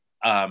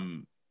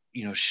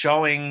 you know,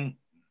 showing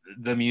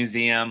the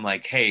museum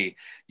like, hey,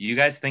 you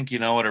guys think you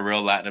know what a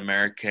real Latin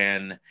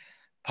American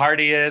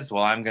party is?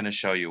 Well, I'm going to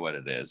show you what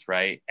it is,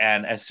 right?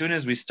 And as soon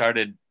as we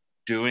started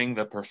doing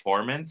the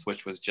performance,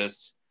 which was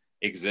just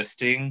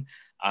existing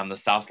on the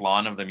south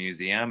lawn of the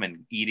museum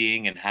and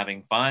eating and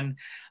having fun,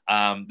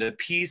 the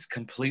piece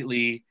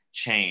completely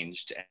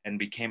changed and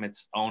became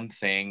its own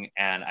thing.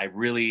 And I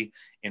really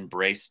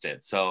embraced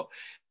it. So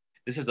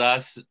this is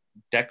us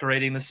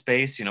decorating the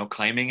space, you know,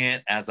 claiming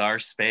it as our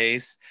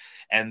space,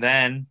 and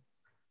then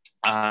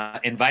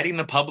inviting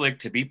the public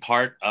to be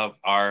part of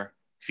our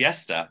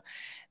fiesta.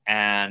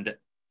 And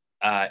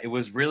it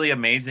was really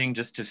amazing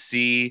just to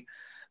see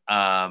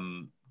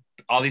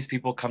all these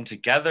people come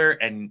together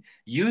and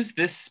use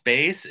this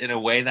space in a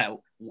way that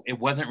it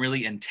wasn't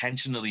really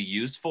intentionally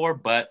used for,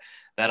 but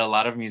that a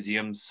lot of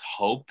museums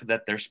hope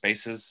that their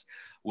spaces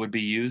would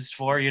be used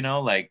for. You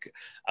know, like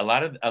a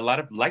lot of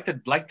like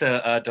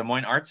the Des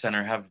Moines Art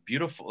Center have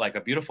beautiful, like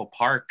a beautiful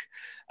park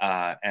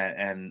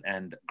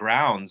and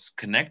grounds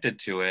connected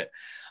to it.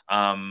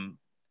 And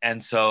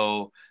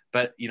so,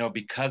 but you know,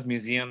 because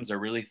museums are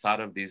really thought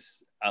of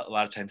these a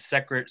lot of times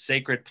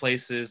sacred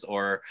places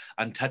or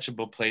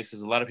untouchable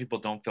places, a lot of people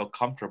don't feel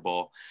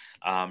comfortable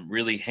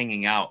really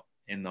hanging out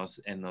in those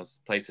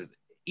places,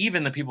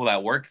 even the people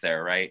that work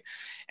there, right?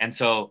 And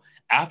so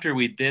after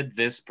we did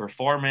this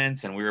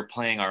performance and we were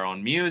playing our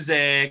own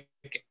music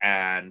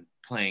and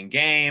playing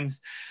games,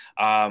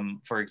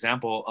 for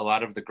example, a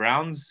lot of the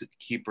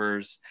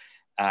groundskeepers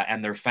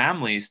and their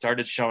families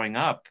started showing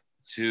up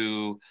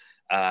to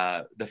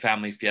the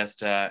family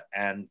fiesta,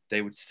 and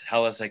they would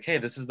tell us like, hey,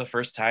 this is the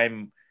first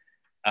time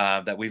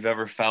that we've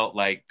ever felt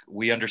like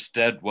we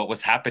understood what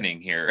was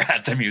happening here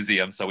at the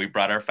museum. So we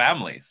brought our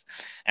families.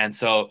 And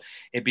so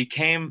it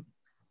became,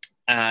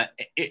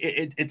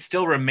 it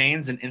still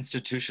remains an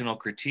institutional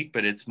critique,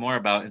 but it's more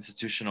about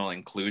institutional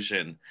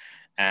inclusion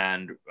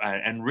and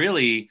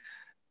really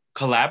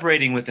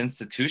collaborating with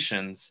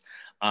institutions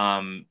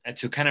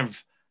to kind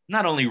of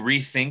not only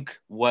rethink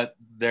what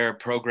their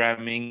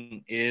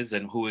programming is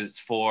and who it's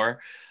for,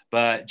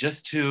 but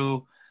just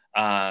to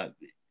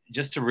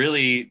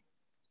really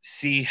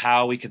see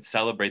how we could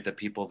celebrate the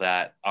people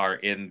that are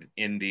in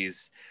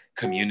these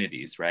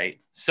communities, right?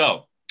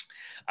 So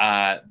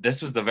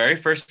this was the very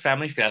first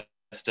family fiesta.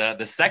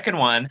 The second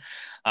one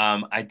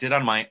I did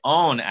on my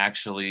own,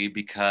 actually,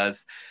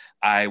 because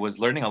I was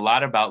learning a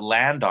lot about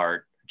land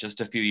art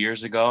just a few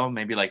years ago,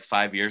 maybe like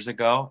 5 years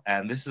ago.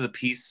 And this is a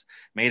piece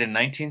made in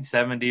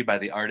 1970 by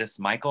the artist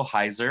Michael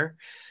Heiser.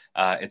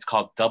 It's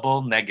called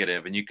Double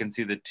Negative, and you can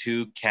see the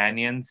two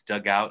canyons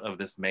dug out of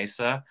this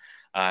mesa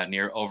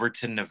near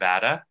Overton,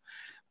 Nevada.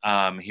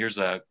 Here's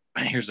a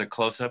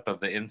close up of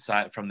the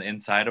inside, from the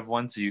inside of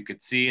one, so you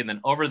could see. And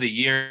then over the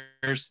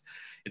years,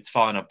 it's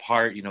fallen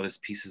apart. You know, this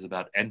piece is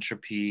about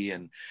entropy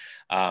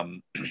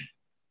um,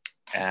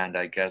 and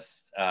I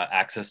guess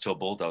access to a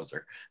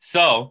bulldozer.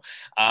 So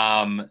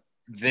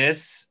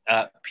this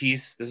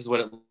piece, this is what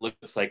it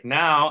looks like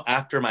now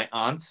after my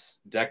aunts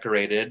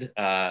decorated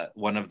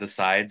one of the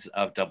sides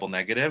of Double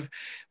Negative.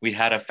 We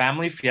had a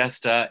family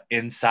fiesta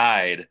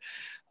inside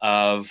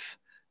of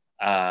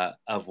Michael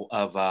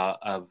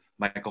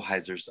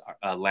Heiser's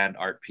land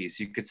art piece.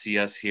 You could see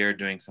us here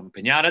doing some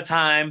piñata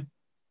time.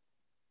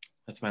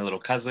 That's my little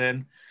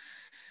cousin.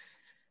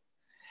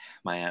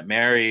 My Aunt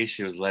Mary,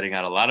 she was letting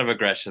out a lot of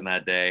aggression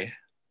that day.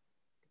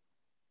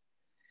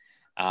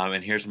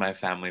 And here's my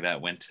family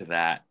that went to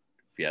that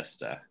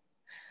fiesta.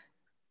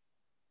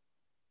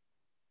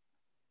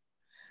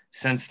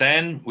 Since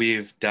then,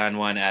 we've done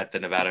one at the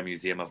Nevada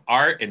Museum of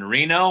Art in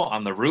Reno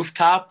on the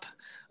rooftop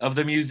of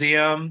the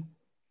museum.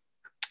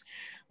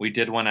 We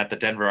did one at the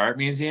Denver Art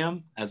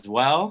Museum as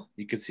well.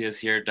 You can see us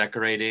here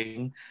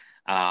decorating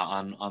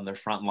on their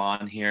front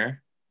lawn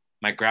here.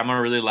 My grandma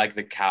really liked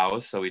the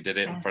cows, so we did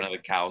it in front of the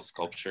cow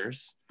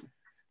sculptures.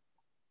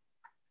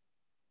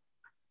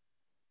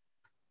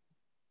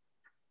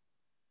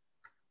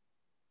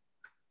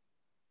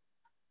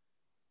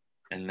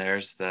 And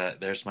there's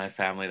my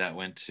family that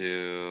went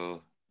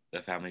to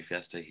the family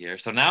fiesta here.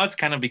 So now it's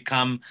kind of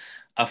become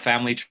a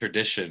family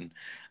tradition.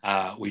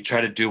 We try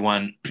to do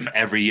one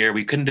every year.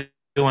 We couldn't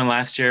do one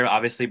last year,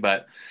 obviously,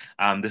 but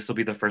this will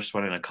be the first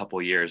one in a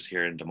couple years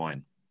here in Des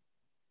Moines.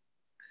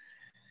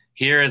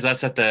 Here is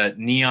us at the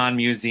Neon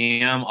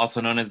Museum, also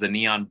known as the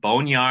Neon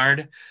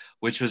Boneyard,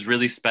 which was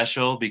really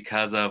special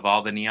because of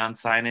all the neon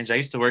signage. I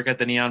used to work at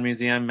the Neon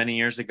Museum many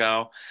years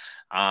ago,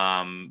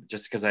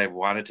 just because I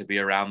wanted to be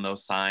around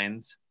those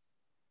signs.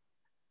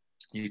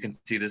 You can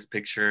see this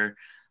picture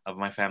of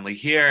my family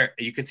here.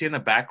 You can see in the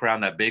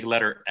background that big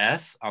letter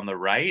S on the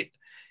right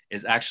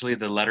is actually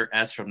the letter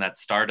S from that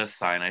Stardust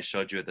sign I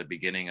showed you at the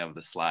beginning of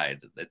the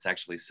slide. It's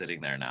actually sitting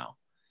there now.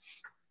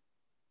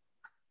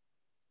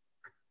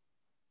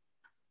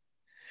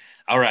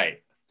 All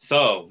right,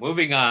 so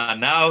moving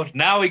on.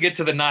 Now we get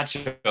to the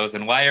nachos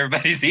and why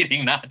everybody's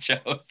eating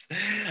nachos.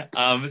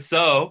 I'm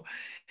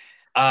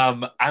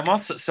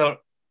also, so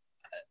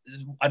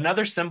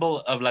another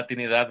symbol of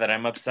Latinidad that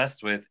I'm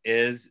obsessed with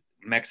is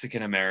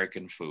Mexican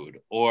American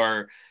food,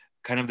 or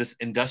kind of this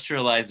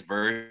industrialized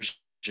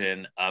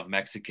version of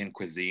Mexican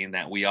cuisine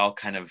that we all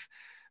kind of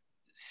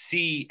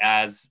see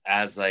as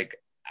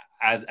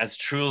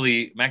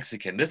truly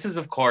Mexican. This is,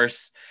 of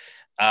course,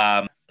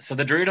 so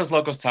the Doritos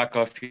Locos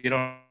Taco, if you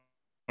don't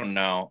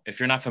know, if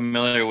you're not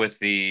familiar with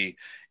the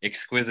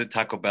exquisite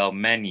Taco Bell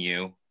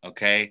menu,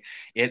 okay,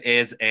 it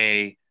is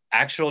a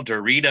actual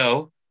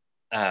Dorito,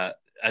 a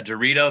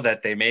Dorito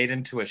that they made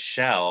into a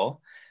shell,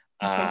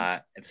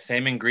 the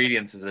same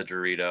ingredients as a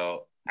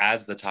Dorito,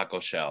 as the taco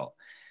shell.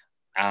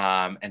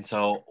 And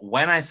so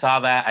when I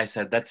saw that, I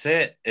said, that's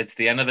it. It's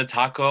the end of the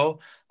taco.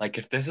 Like,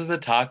 if this is a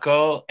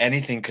taco,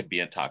 anything could be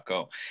a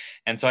taco.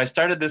 And so I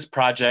started this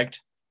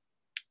project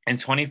in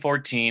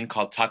 2014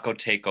 called Taco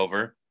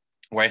Takeover,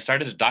 where I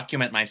started to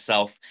document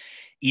myself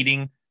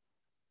eating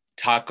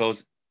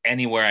tacos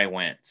anywhere I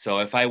went.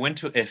 So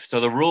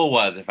the rule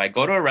was, if I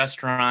go to a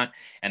restaurant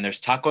and there's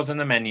tacos in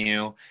the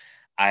menu,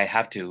 I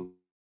have to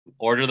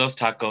order those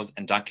tacos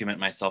and document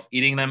myself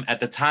eating them. At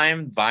the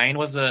time, Vine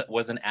was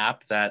an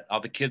app that all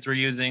the kids were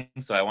using,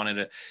 so I wanted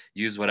to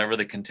use whatever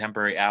the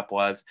contemporary app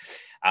was.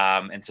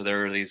 And so there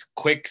were these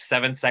quick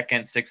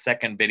 7-second,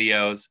 6-second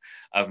videos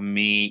of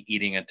me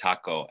eating a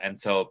taco. And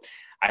so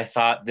I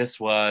thought this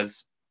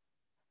was,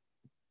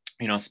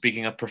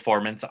 speaking of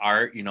performance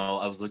art,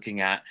 I was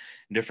looking at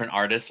different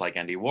artists like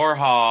Andy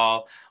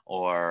Warhol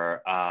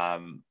or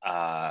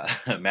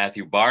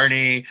Matthew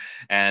Barney,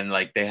 and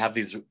like they have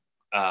these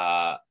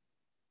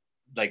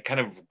like kind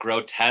of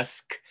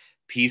grotesque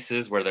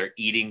pieces where they're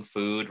eating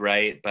food,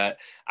 right? But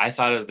I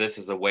thought of this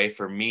as a way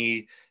for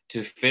me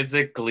to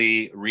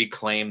physically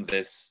reclaim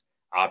this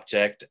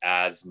object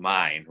as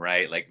mine,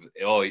 right? Like,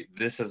 oh,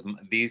 this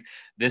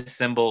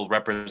symbol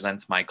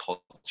represents my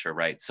culture,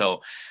 right?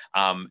 So,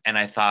 and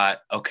I thought,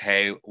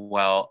 okay,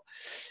 well,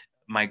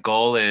 my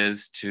goal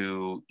is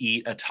to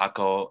eat a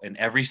taco in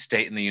every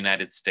state in the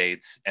United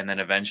States, and then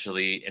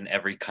eventually in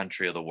every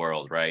country of the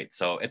world, right?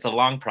 So it's a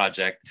long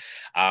project,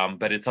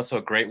 but it's also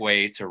a great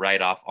way to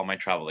write off all my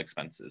travel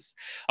expenses.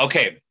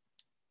 Okay,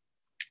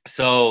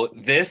 so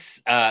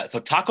so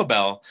Taco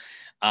Bell,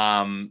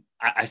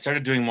 I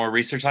started doing more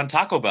research on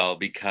Taco Bell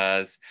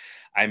because,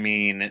 I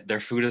mean,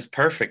 their food is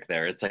perfect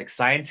there. It's like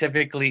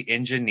scientifically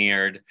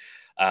engineered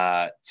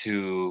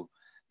to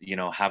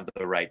have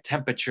the right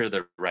temperature,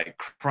 the right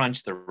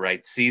crunch, the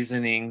right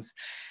seasonings.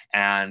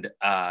 And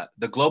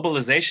the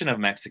globalization of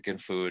Mexican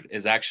food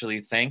is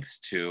actually thanks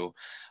to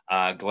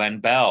Glenn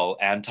Bell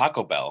and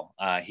Taco Bell.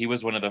 He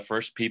was one of the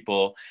first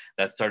people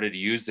that started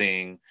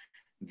using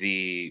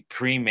the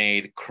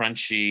pre-made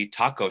crunchy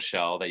taco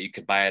shell that you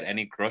could buy at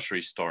any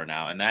grocery store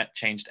now. And that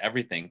changed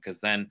everything,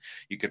 because then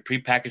you could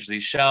pre-package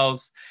these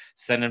shells,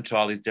 send them to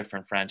all these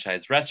different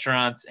franchise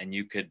restaurants, and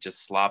you could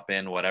just slop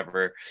in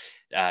whatever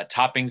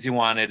toppings you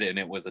wanted, and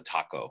it was a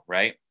taco,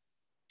 right?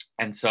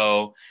 And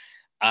so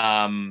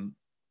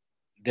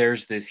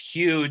there's this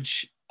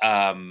huge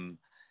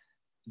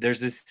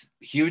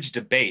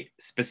debate,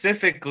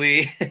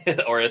 specifically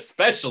or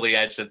especially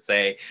I should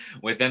say,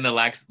 within the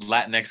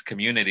Latinx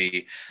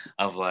community,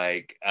 of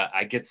like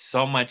I get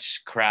so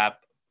much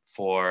crap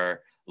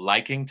for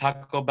liking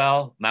Taco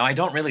Bell. Now I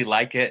don't really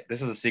like it.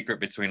 This is a secret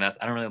between us.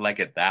 I don't really like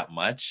it that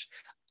much,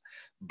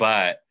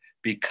 but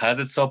because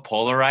it's so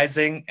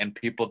polarizing and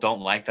people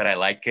don't like that I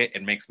like it,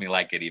 it makes me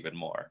like it even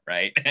more,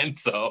 right? And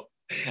so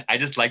I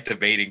just like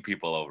debating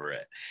people over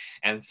it.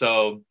 And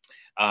so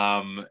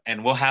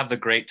and we'll have the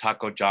great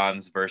Taco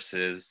John's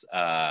versus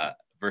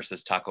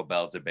Taco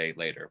Bell debate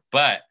later.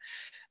 But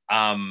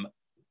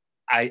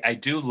I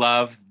do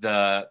love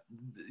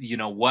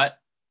what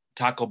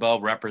Taco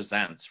Bell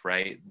represents,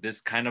 right? This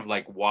kind of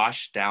like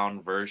washed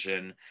down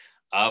version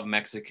of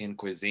Mexican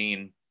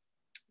cuisine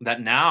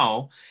that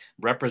now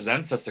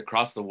represents us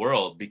across the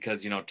world,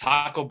 because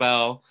Taco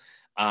Bell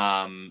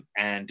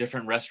and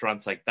different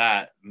restaurants like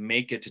that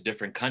make it to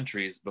different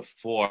countries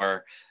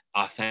before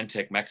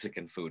authentic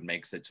Mexican food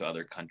makes it to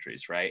other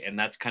countries, right? And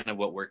that's kind of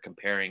what we're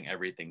comparing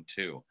everything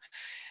to.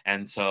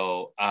 And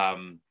so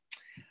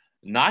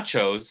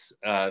nachos,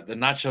 the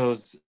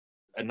nachos,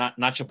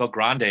 Nacho Bel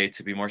Grande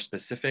to be more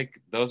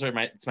specific,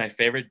 it's my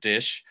favorite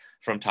dish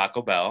from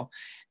Taco Bell.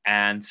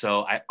 And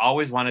so I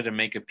always wanted to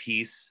make a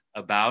piece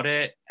about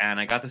it. And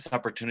I got this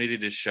opportunity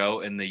to show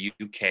in the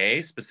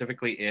UK,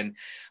 specifically in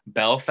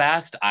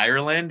Belfast,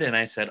 Ireland. And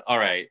I said, all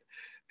right,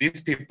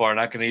 these people are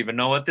not going to even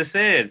know what this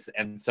is.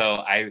 And so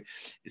I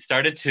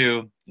started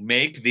to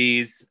make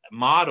these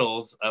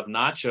models of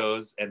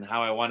nachos and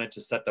how I wanted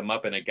to set them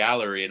up in a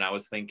gallery. And I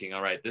was thinking,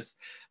 all right, this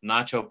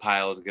nacho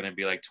pile is going to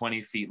be like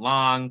 20 feet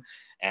long.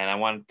 And I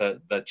want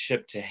the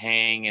chip to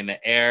hang in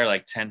the air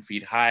like 10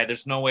 feet high.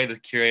 There's no way the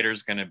curator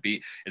is going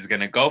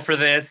to go for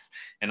this.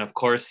 And of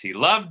course he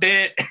loved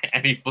it.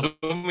 And he flew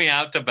me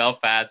out to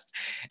Belfast,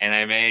 and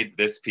I made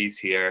this piece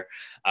here,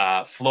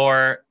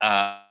 floor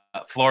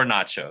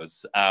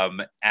nachos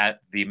at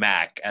the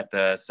MAC, at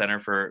the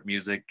Center for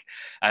Music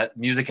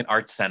and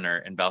Arts Center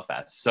in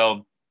Belfast.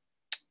 So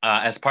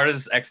as part of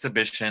this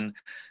exhibition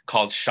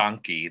called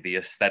Shanki, The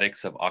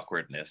Aesthetics of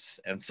Awkwardness.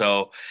 And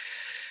so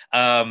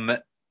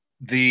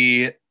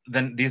these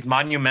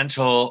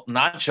monumental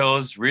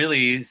nachos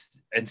really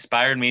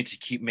inspired me to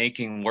keep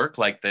making work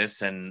like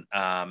this, and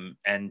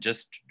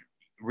just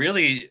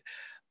really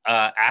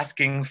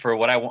asking for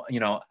what I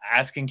want,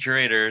 asking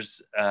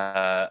curators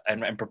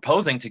and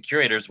proposing to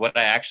curators what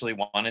I actually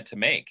wanted to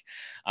make,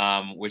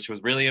 which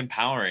was really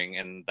empowering.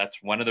 And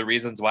that's one of the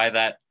reasons why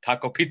that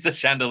taco pizza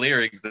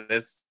chandelier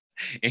exists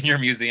in your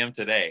museum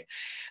today.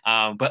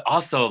 But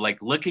also,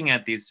 like, looking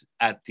at these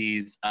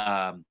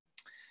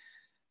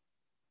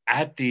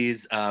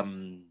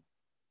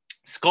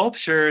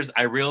sculptures,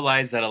 I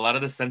realized that a lot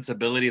of the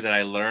sensibility that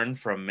I learned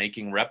from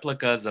making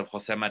replicas of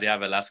Jose Maria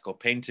Velasco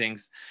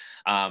paintings,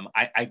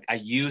 I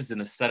used in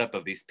the setup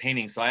of these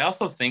paintings. So I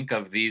also think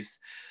of these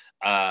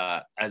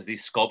as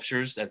these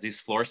sculptures, as these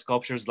floor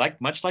sculptures,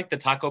 much like the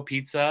taco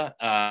pizza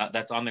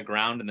that's on the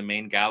ground in the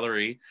main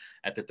gallery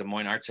at the Des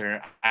Moines Art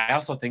Center. I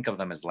also think of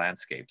them as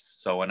landscapes.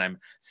 So when I'm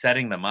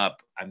setting them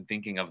up, I'm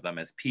thinking of them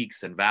as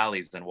peaks and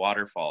valleys and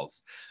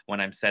waterfalls when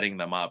I'm setting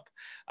them up,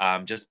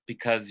 just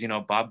because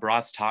Bob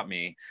Ross taught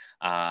me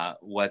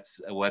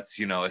what's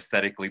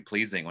aesthetically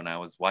pleasing when I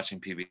was watching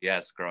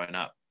PBS growing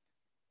up.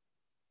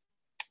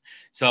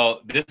 So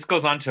this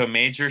goes on to a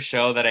major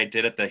show that I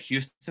did at the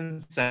Houston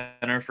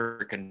Center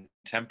for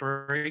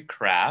Contemporary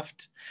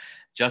Craft,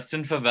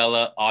 Justin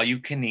Favela, All You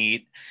Can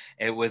Eat.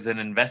 It was an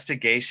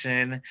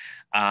investigation,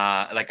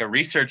 like a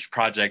research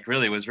project,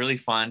 really. It was really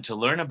fun to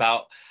learn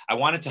about. I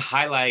wanted to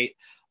highlight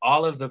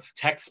all of the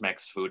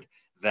Tex-Mex food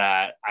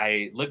that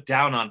I looked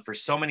down on for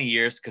so many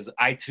years, because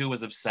I too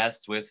was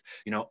obsessed with,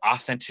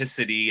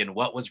 authenticity and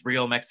what was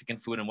real Mexican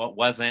food and what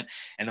wasn't.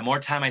 And the more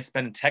time I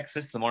spent in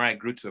Texas, the more I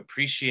grew to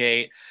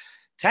appreciate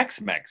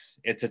Tex-Mex.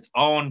 It's its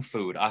own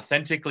food,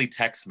 authentically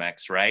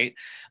Tex-Mex, right?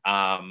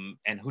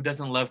 And who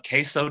doesn't love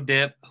queso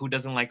dip? Who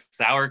doesn't like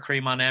sour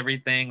cream on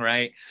everything,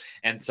 right?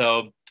 And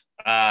so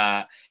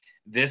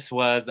this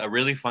was a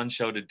really fun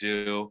show to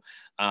do,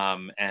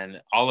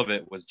 and all of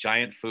it was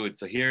giant food.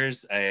 So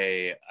here's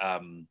a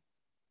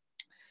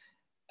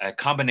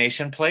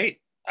combination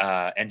plate,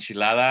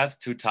 enchiladas,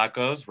 2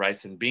 tacos,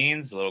 rice and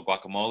beans, a little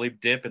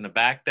guacamole dip in the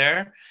back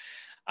there.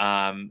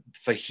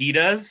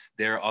 Fajitas,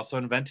 they're also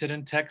invented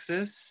in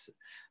Texas,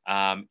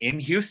 in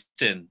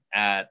Houston,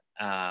 at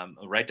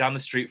right down the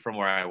street from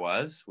where I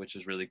was, which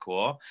is really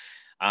cool.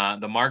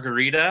 The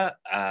margarita,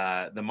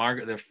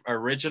 the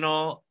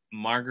original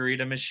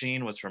margarita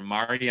machine was from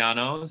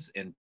Mariano's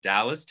in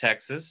Dallas,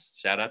 Texas.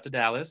 Shout out to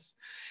Dallas.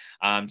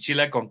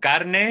 Chile con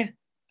carne,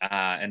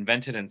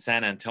 invented in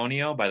San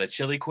Antonio by the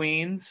Chili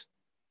Queens.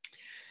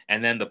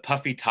 And then the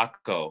puffy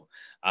taco,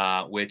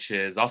 which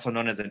is also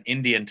known as an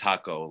Indian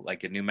taco,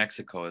 like in New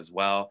Mexico as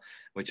well,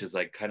 which is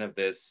like kind of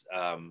this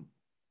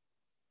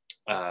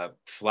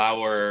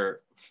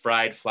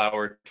fried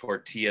flour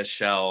tortilla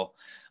shell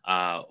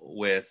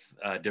with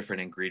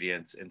different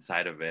ingredients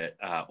inside of it,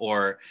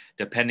 or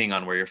depending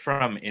on where you're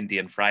from,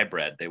 Indian fry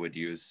bread they would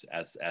use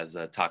as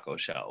a taco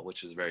shell,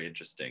 which is very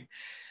interesting,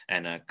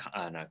 and a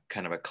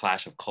kind of a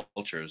clash of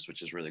cultures,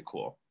 which is really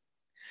cool.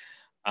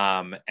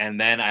 And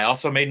then I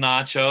also made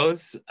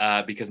nachos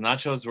because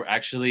nachos were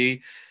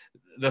actually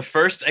the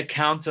first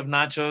accounts of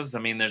nachos. I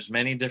mean, there's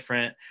many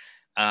different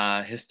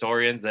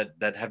historians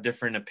that have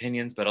different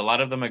opinions, but a lot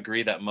of them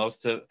agree that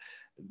most of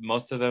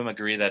them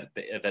agree that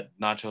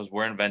nachos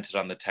were invented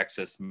on the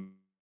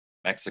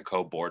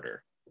Texas-Mexico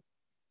border.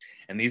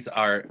 And these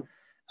are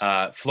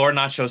Flor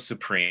Nacho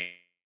Supreme.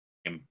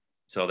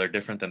 So they're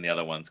different than the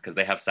other ones because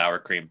they have sour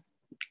cream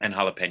and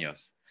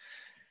jalapenos.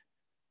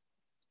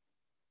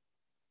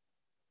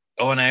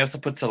 Oh, and I also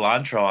put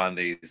cilantro on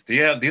these.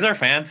 Yeah, these are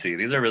fancy.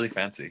 These are really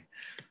fancy.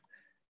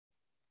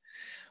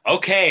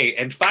 Okay,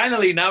 and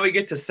finally, now we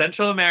get to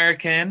Central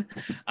American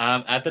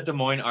at the Des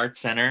Moines Art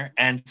Center.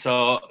 And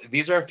so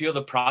these are a few of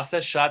the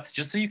process shots,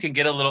 just so you can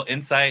get a little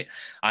insight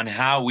on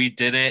how we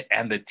did it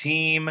and the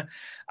team.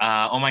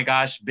 Oh my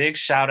gosh, big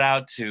shout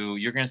out to,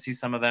 you're gonna see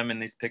some of them in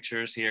these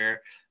pictures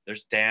here.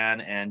 There's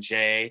Dan and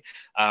Jay.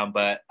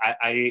 But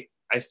I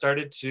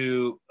started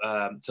to,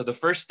 so the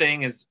first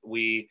thing is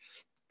we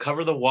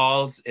cover the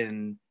walls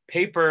in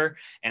paper,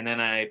 and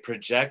then I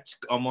project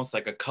almost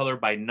like a color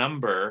by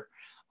number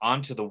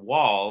onto the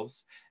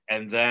walls,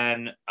 and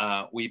then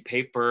we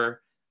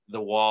paper the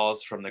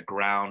walls from the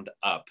ground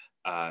up,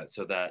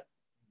 so that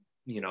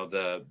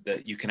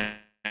that you can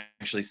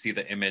actually see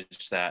the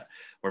image that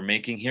we're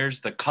making.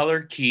 Here's the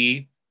color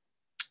key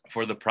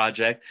for the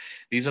project.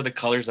 These are the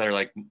colors that are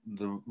like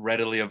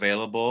readily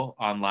available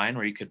online,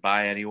 where you could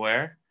buy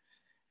anywhere.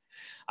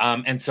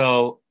 And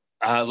so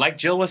like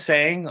Jill was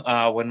saying,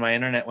 when my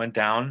internet went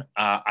down,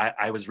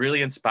 I was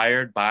really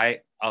inspired by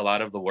a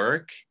lot of the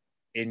work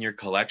in your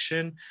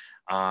collection.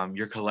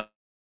 Your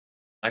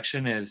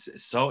collection is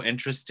so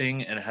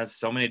interesting and it has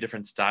so many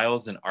different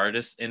styles and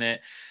artists in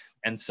it.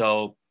 And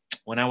so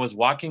when I was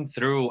walking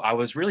through, I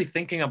was really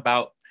thinking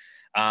about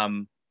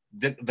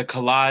the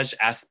collage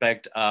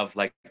aspect of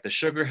like the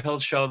Sugar Hill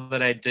show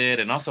that I did,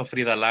 and also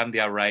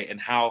Fridalandia, right? And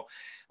how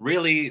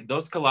really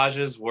those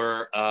collages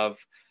were of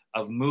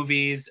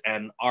movies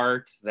and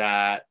art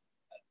that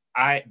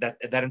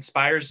that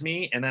inspires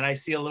me, and then I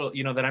see a little,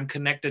 that I'm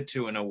connected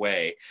to in a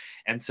way.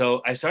 And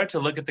so I started to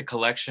look at the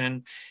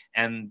collection,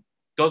 and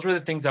those were the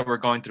things that were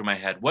going through my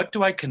head. What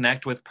do I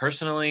connect with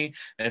personally?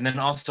 And then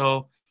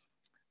also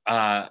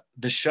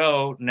the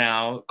show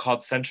now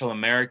called Central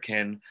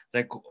American,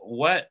 like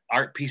what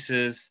art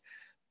pieces,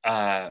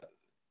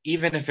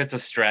 even if it's a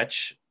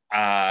stretch,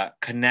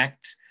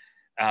 connect,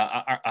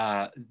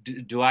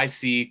 do I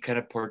see kind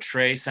of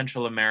portray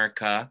Central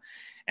America?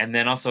 And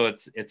then also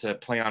it's a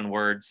play on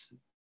words,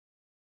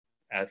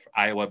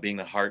 Iowa being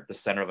the heart, the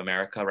center of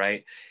America,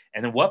 right?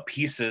 And then what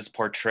pieces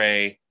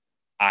portray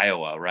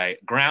Iowa,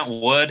 right? Grant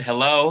Wood,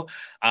 hello.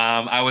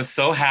 I was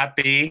so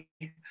happy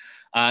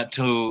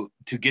to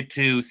get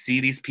to see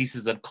these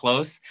pieces up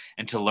close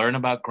and to learn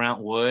about Grant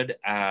Wood.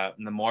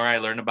 And the more I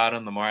learn about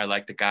him, the more I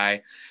like the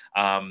guy.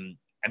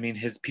 I mean,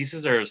 his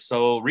pieces are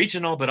so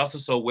regional, but also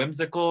so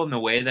whimsical in the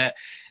way that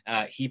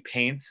he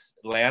paints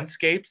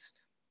landscapes.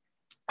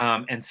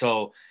 And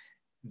so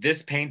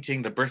this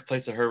painting, The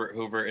Birthplace of Herbert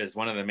Hoover, is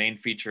one of the main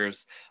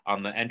features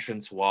on the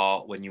entrance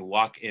wall when you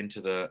walk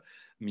into the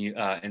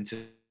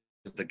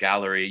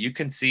gallery. You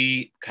can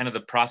see kind of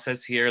the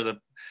process here.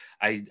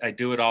 I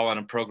do it all on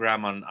a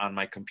program on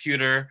my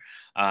computer.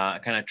 I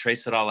kind of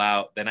trace it all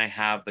out. Then I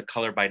have the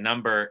color by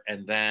number,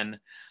 and then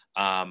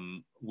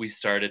we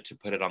started to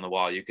put it on the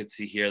wall. You could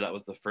see here, that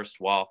was the first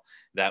wall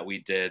that we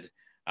did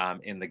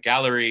in the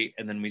gallery.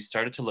 And then we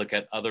started to look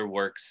at other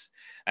works,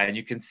 and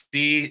you can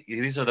see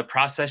these are the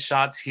process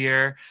shots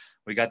here.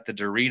 We got the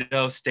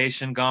Dorito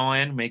station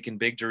going, making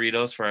big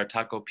Doritos for our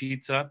taco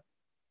pizza.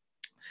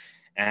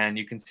 And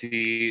you can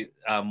see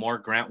more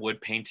Grant Wood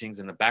paintings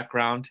in the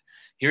background.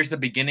 Here's the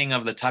beginning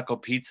of the taco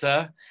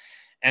pizza.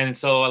 And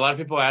so a lot of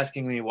people are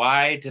asking me,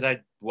 why did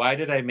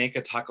I make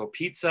a taco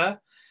pizza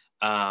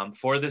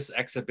for this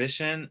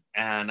exhibition?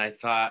 And I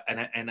thought,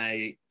 and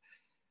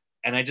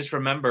I just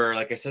remember,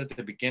 like I said at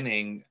the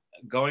beginning,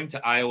 going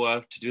to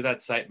Iowa to do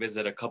that site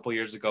visit a couple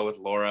years ago with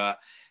Laura,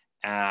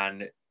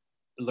 and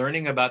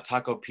learning about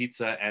taco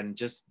pizza and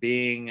just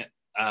being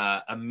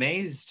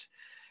amazed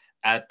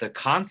at the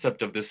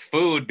concept of this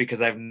food,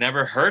 because I've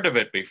never heard of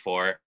it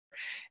before.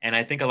 And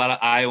I think a lot of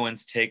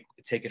Iowans take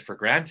it for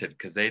granted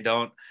because they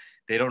don't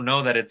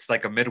know that it's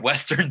like a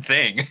Midwestern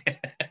thing.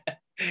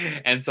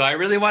 And so I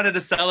really wanted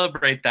to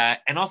celebrate that.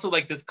 And also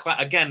like this,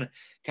 again,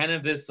 kind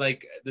of this,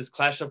 like this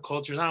clash of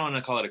cultures. I don't want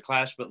to call it a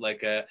clash, but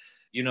like a,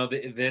 you know,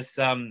 this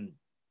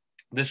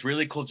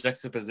really cool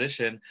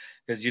juxtaposition,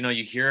 because, you know,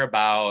 you hear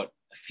about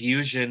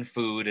fusion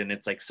food and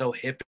it's like so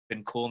hip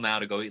and cool now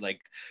to go eat like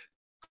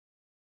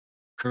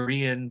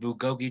Korean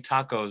bulgogi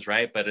tacos,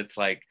 right? But it's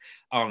like,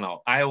 I don't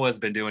know, Iowa's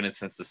been doing it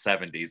since the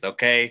 70s,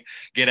 okay?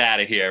 Get out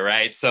of here,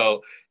 right?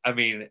 So, I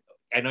mean,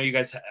 I know you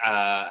guys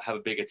have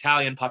a big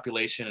Italian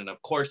population, and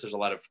of course, there's a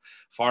lot of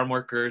farm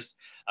workers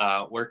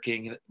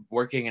working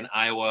in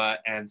Iowa,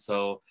 and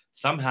so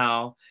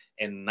somehow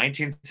in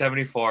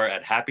 1974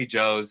 at Happy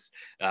Joe's,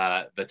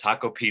 the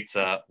taco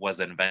pizza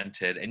was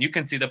invented, and you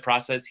can see the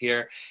process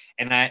here.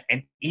 And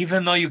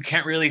even though you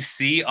can't really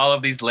see all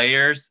of these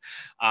layers,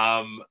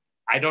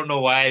 I don't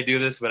know why I do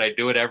this, but I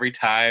do it every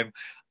time.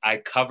 I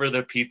cover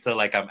the pizza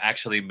like I'm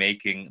actually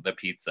making the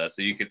pizza.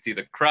 So you can see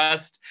the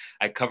crust.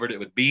 I covered it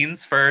with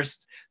beans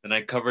first, then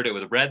I covered it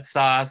with red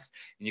sauce,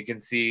 and you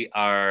can see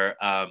our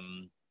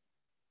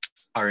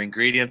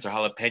ingredients, our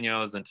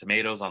jalapenos and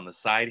tomatoes on the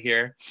side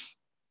here.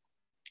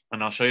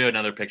 And I'll show you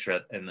another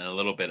picture in a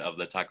little bit of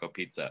the taco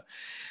pizza.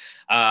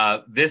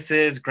 This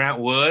is Grant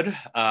Wood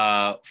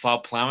fall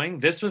plowing.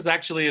 This was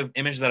actually an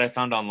image that I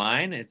found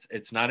online.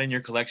 It's not in your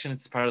collection.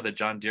 It's part of the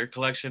John Deere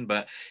collection,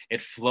 but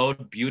it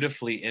flowed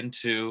beautifully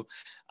into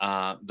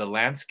the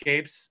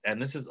landscapes. And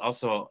this is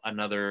also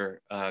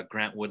another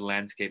Grant Wood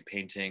landscape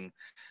painting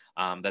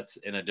that's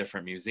in a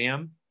different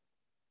museum.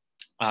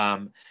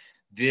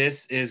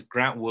 This is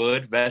Grant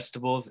Wood,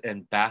 Vegetables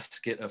and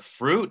Basket of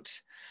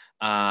Fruit,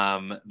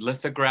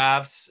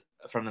 lithographs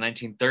from the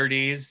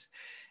 1930s.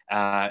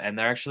 And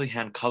they're actually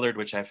hand colored,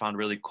 which I found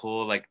really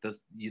cool. Like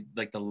this,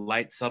 like the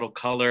light, subtle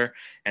color.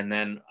 And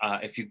then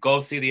if you go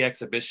see the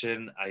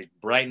exhibition, I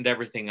brightened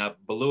everything up,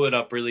 blew it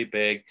up really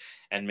big,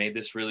 and made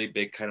this really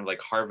big kind of like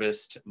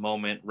harvest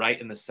moment right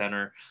in the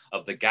center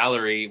of the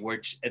gallery.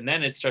 And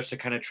then it starts to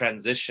kind of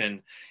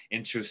transition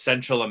into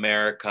Central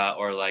America,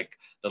 or like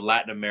the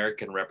Latin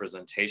American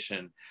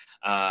representation.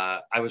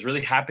 I was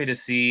really happy to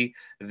see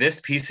this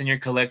piece in your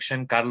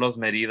collection, Carlos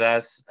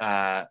Merida's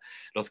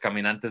Los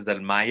Caminantes del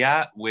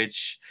Maya,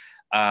 which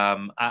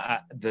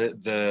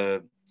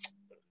the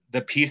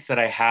piece that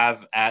I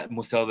have at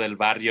Museo del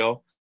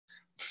Barrio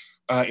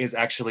is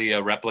actually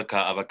a replica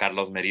of a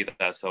Carlos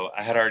Merida. So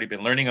I had already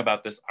been learning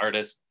about this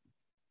artist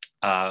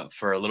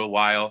for a little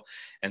while,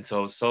 and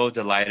so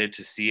delighted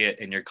to see it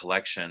in your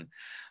collection.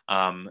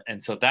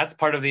 And so that's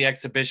part of the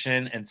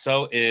exhibition, and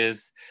so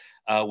is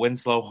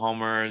Winslow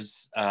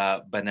Homer's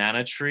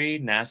banana tree,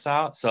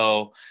 Nassau.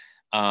 So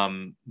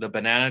the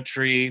banana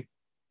tree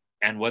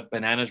and what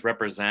bananas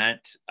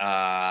represent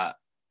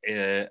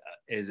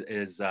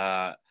is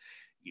I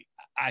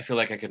feel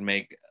like I could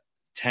make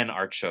 10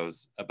 art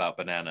shows about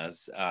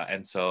bananas.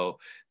 And so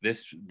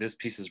this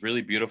piece is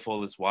really beautiful,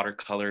 this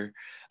watercolor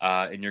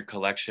in your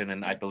collection.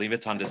 And I believe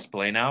it's on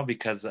display now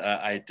because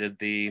I did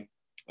the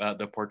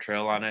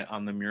portrayal on it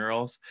on the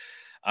murals.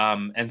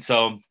 And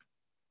so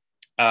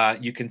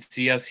you can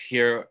see us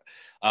here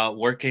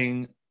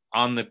working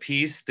on the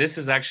piece. This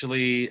is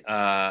actually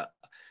a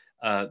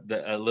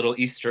little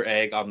Easter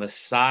egg on the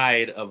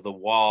side of the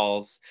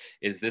walls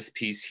is this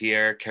piece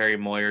here, Carrie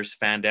Moyer's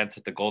Fan Dance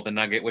at the Golden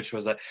Nugget, which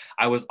was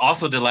I was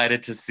also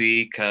delighted to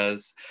see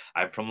because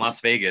I'm from Las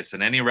Vegas,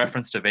 and any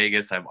reference to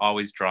Vegas, I'm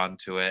always drawn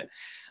to it.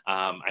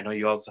 I know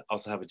you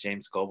also have a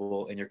James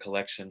Goebel in your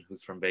collection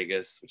who's from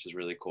Vegas, which is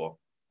really cool.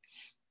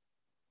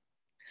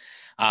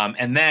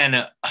 And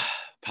then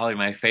probably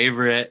my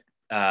favorite,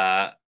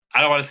 I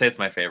don't want to say it's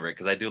my favorite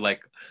because I do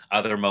like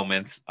other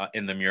moments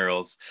in the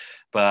murals,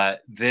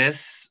 but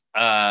this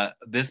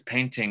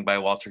painting by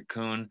Walter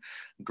Kuhn,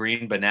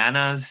 Green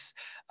Bananas,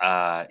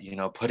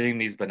 putting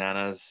these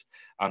bananas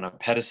on a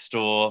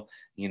pedestal,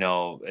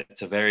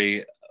 it's a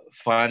very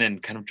fun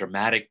and kind of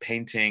dramatic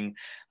painting.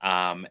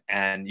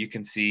 And you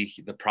can see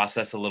the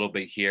process a little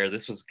bit here.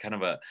 This was kind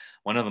of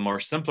one of the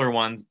more simpler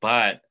ones,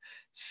 but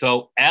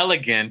so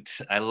elegant.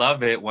 I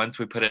love it once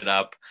we put it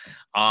up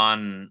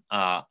on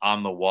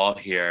the wall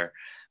here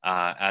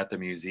at the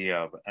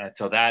museum. And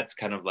so that's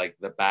kind of like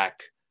the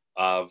back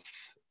of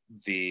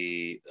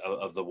the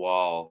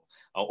wall,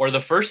 or the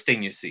first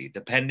thing you see,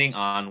 depending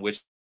on which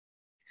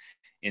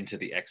into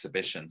the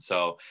exhibition.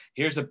 So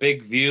here's a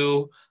big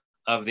view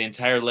of the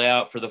entire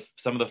layout for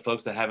some of the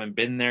folks that haven't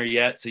been there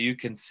yet. So you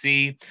can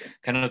see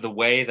kind of the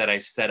way that I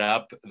set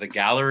up the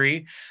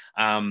gallery.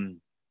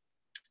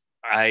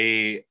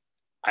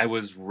 I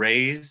was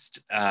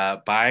raised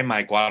by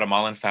my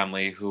Guatemalan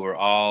family, who were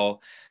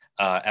all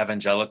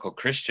evangelical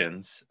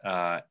Christians,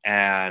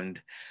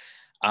 and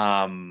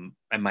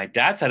my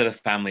dad's side of the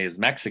family is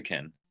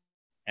Mexican,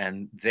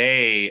 and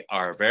they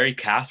are very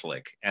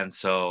Catholic. And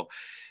so,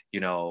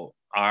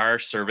 our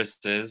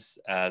services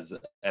as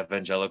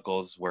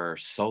evangelicals were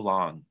so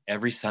long.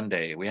 Every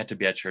Sunday, we had to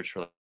be at church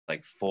for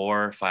like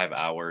 4 or 5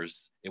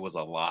 hours. It was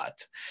a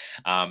lot.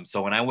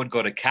 So when I would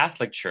go to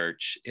Catholic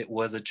church, it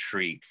was a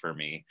treat for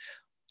me.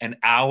 an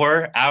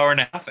hour, hour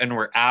and a half, and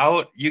we're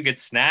out. You get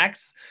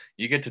snacks,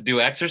 you get to do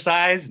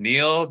exercise,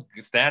 kneel,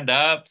 stand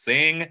up,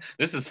 sing.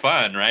 This is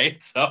fun,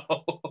 right?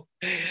 So,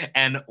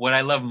 and what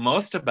I love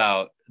most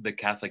about the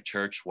Catholic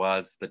Church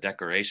was the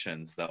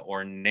decorations, the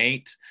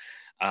ornate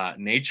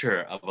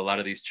nature of a lot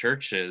of these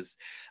churches.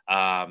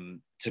 To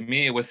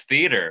me, it was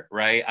theater,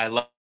 right? I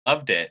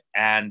loved it.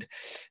 And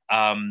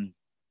when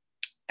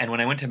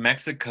I went to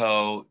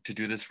Mexico to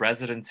do this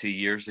residency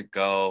years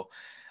ago,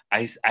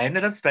 I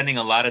ended up spending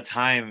a lot of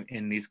time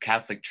in these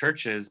Catholic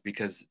churches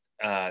because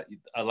a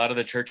lot of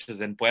the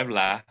churches in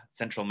Puebla,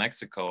 central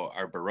Mexico,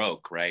 are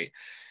Baroque, right?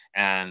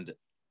 And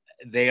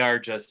they are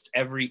just,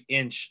 every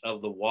inch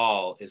of the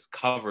wall is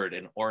covered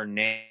in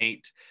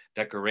ornate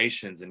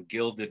decorations and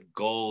gilded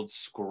gold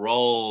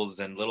scrolls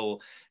and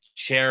little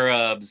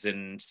cherubs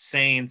and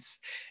saints.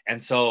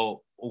 And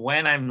so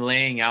when I'm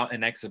laying out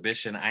an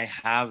exhibition, I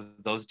have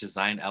those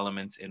design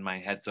elements in my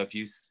head. So if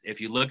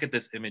you look at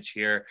this image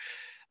here,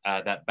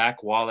 that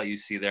back wall that you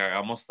see there, I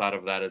almost thought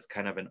of that as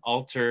kind of an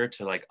altar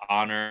to like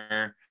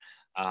honor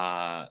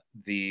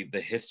the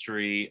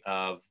history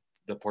of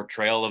the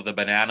portrayal of the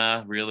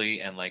banana,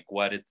 really, and like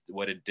what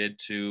it did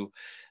to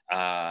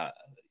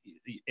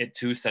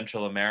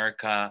Central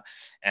America.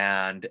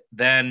 And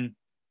then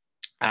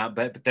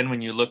but then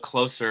when you look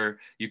closer,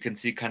 you can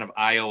see kind of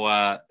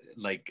Iowa,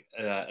 like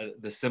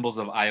the symbols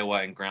of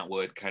Iowa and Grant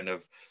Wood kind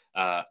of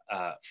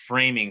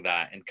framing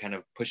that and kind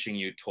of pushing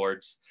you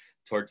towards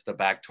the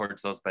back,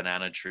 towards those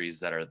banana trees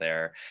that are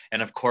there.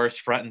 And of course,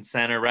 front and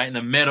center, right in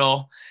the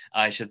middle,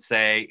 I should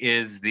say,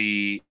 is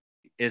the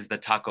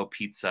taco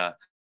pizza.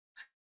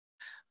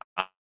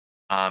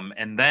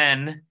 And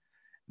then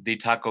the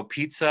taco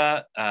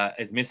pizza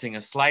is missing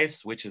a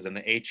slice, which is in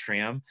the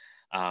atrium,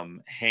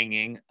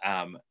 hanging.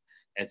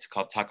 It's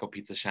called taco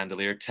pizza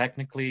chandelier.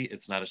 Technically,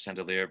 it's not a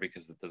chandelier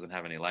because it doesn't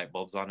have any light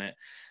bulbs on it.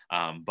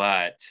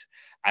 But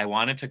I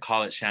wanted to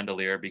call it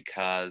chandelier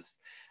because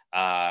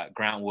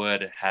Grant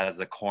Wood has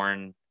a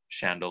corn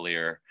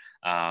chandelier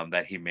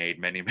that he made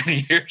many,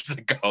 many years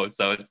ago.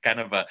 So it's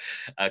kind of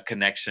a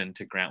connection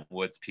to Grant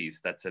Wood's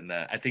piece that's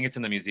I think it's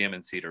in the museum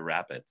in Cedar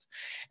Rapids.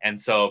 And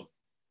so,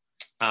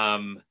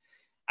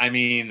 I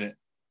mean,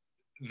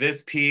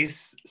 this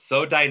piece,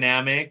 so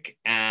dynamic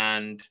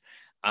and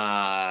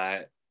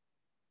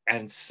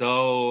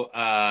so,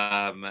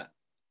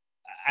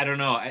 I don't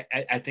know.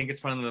 I think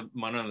it's one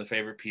of the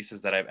favorite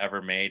pieces that I've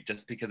ever made,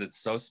 just because it's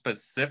so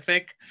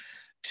specific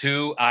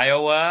to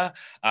Iowa,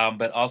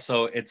 but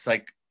also it's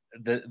like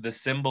the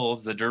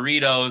symbols, the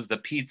Doritos, the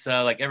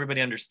pizza, like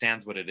everybody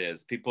understands what it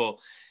is. People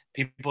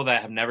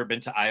that have never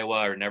been to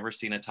Iowa or never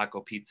seen a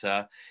taco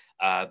pizza,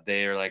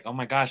 they're like, oh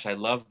my gosh, I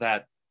love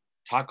that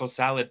taco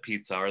salad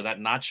pizza or that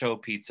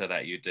nacho pizza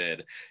that you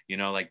did. You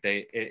know, like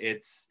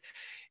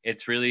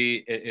it's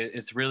really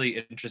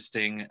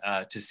interesting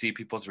to see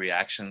people's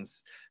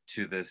reactions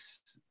to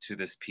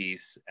this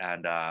piece.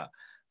 And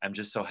I'm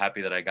just so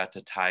happy that I got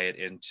to tie it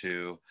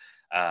into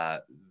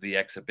the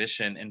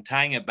exhibition, and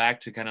tying it back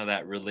to kind of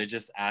that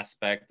religious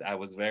aspect. I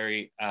was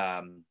very,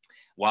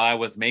 while I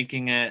was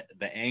making it,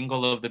 the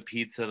angle of the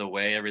pizza, the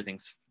way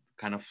everything's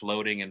kind of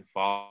floating and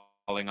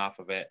falling off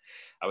of it,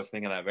 I was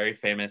thinking of that very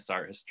famous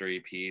art history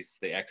piece,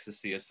 The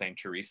Ecstasy of Saint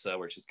Teresa,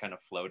 where she's kind of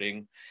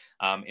floating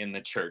in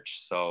the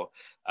church. So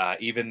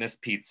even this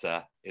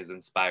pizza is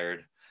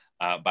inspired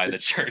by the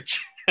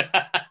church.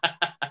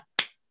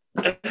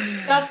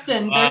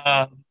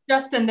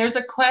 Justin, there's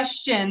a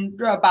question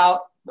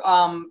about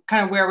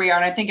kind of where we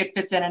are, and I think it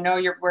fits in. I know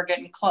we're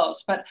getting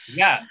close, but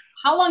yeah,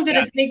 how long did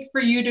it take for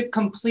you to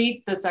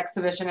complete this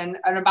exhibition,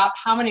 and about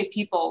how many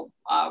people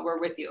were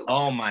with you?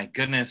 Oh my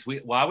goodness,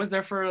 I was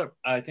there for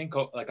I think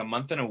like a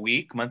month and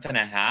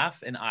a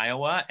half in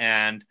Iowa,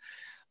 and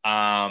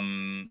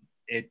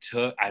it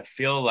took, I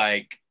feel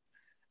like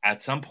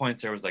at some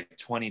points there was like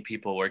 20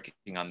 people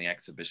working on the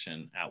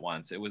exhibition at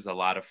once. It was a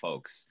lot of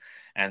folks.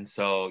 And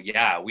so,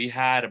 yeah, we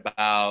had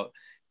about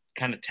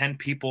kind of 10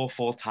 people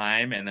full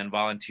time, and then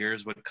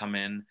volunteers would come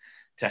in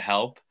to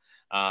help.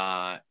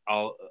 I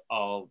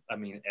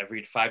mean,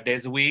 every 5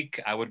 days a week,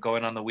 I would go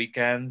in on the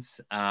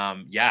weekends.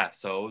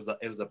 So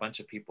it was a bunch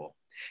of people.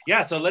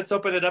 Yeah, so let's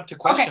open it up to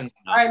questions. Okay.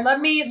 All right,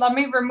 let me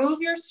remove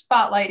your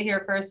spotlight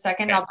here for a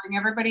second. Okay. I'll bring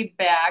everybody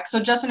back. So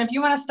Justin, if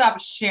you want to stop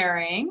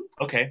sharing.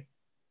 Okay.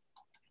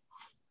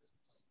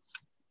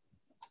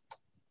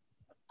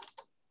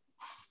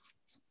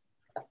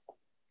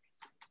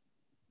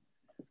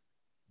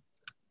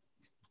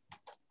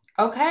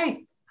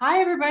 Okay. Hi,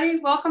 everybody.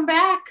 Welcome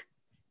back.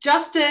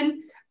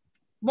 Justin,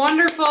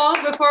 wonderful.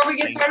 Before we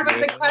get started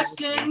with the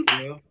questions,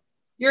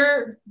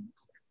 your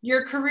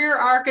career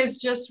arc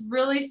is just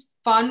really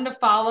fun to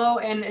follow,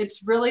 and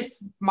it's really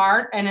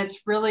smart, and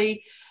it's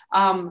really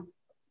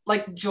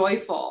like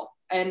joyful.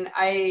 And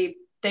I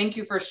thank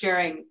you for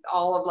sharing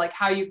all of like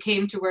how you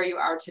came to where you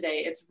are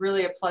today. It's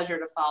really a pleasure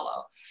to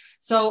follow.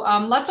 So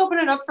let's open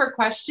it up for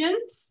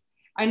questions.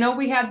 I know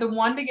we had the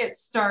one to get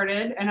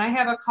started, and I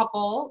have a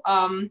couple.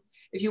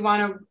 if you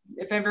want to,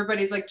 if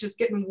everybody's like just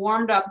getting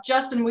warmed up.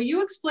 Justin, will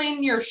you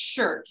explain your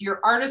shirt, your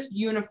artist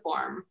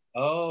uniform?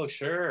 Oh,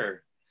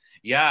 sure.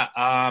 Yeah.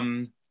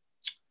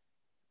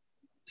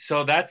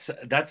 So that's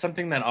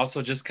something that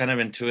also just kind of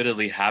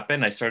intuitively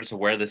happened. I started to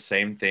wear the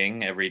same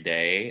thing every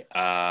day.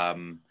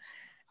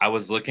 I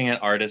was looking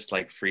at artists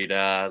like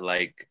Frida,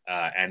 like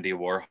Andy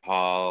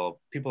Warhol,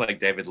 people like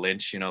David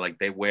Lynch, you know, like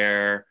they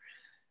wear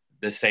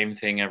the same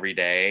thing every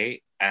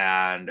day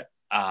and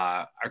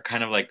are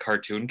kind of like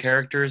cartoon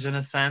characters in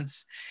a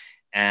sense.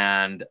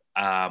 And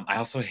I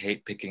also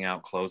hate picking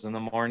out clothes in the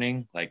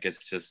morning. Like it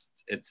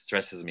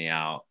stresses me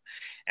out.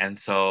 And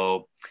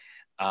so,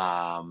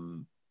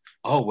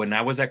 when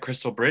I was at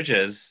Crystal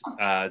Bridges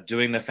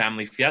doing the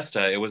family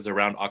fiesta, it was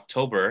around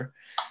October.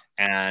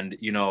 And,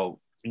 you know,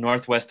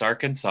 Northwest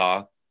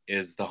Arkansas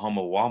is the home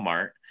of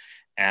Walmart.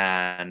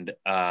 And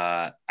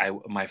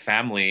my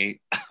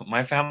family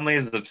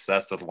is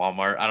obsessed with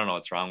Walmart. I don't know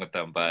what's wrong with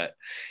them, but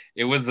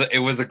it was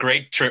a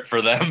great trip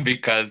for them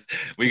because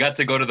we got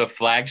to go to the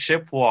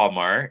flagship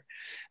Walmart,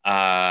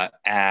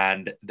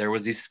 and there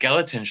was these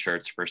skeleton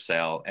shirts for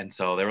sale, and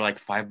so they were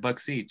like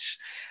 $5 each,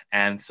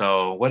 and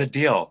so what a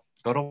deal!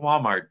 Go to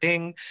Walmart,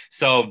 ding!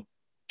 So,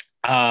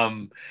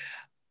 I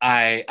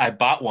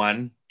bought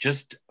one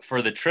just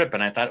for the trip,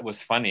 and I thought it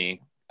was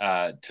funny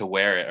to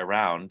wear it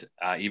around,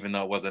 even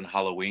though it wasn't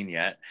Halloween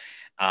yet.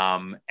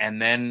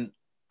 And then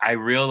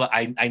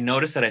I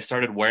noticed that I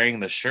started wearing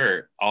the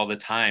shirt all the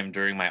time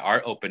during my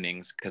art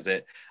openings because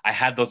I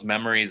had those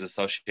memories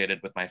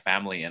associated with my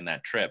family in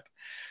that trip.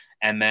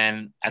 And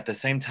then at the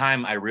same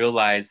time, I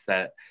realized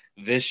that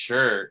this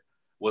shirt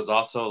was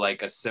also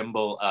like a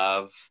symbol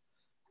of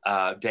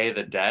Day of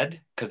the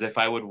Dead. Because if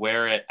I would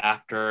wear it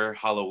after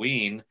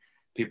Halloween,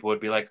 people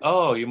would be like,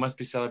 oh, you must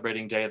be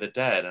celebrating Day of the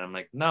Dead. And I'm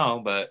like, no,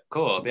 but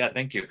cool. Yeah,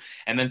 thank you.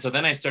 And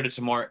then I started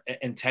to more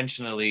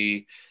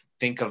intentionally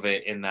think of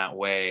it in that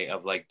way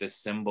of like this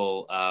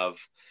symbol of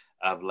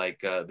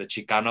like the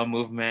Chicano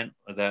movement,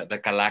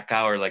 the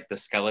calaca, or like the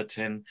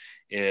skeleton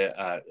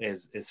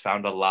is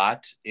found a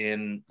lot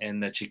in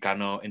the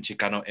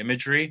Chicano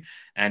imagery,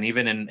 and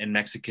even in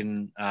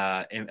Mexican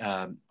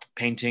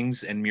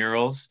paintings and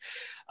murals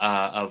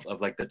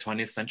of like the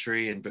 20th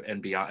century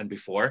and beyond and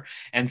before.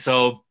 And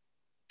so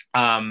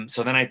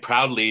then I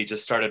proudly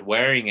just started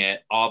wearing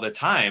it all the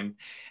time.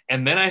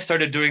 And then I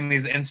started doing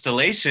these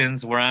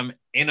installations where I'm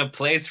in a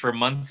place for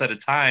months at a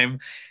time.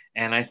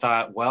 And I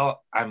thought,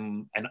 well,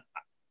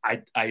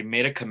 I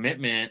made a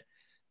commitment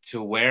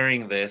to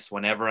wearing this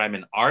whenever I'm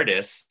an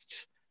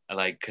artist,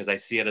 like, because I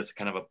see it as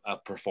kind of a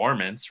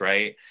performance,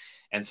 right?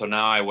 And so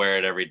now I wear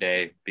it every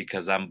day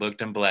because I'm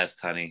booked and blessed,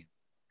 honey.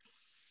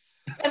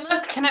 And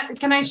look,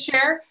 can I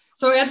share?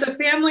 So at the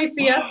family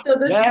fiesta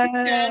this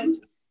weekend,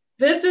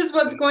 this is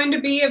what's going to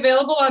be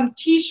available on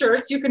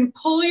t-shirts. You can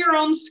pull your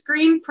own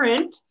screen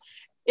print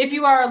if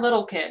you are a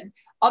little kid.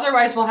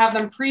 Otherwise, we'll have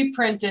them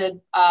pre-printed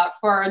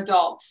for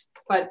adults.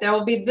 But there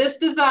will be this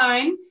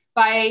design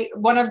by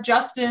one of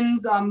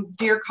Justin's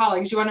dear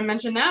colleagues. You want to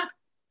mention that?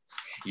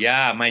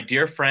 Yeah, my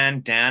dear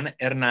friend, Dan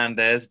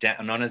Hernandez,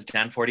 known as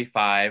Dan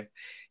 45.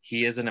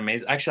 He is an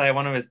amazing, actually, I have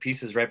one of his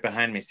pieces right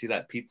behind me. See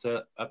that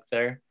pizza up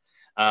there?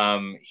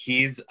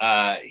 He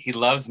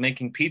loves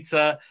making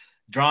pizza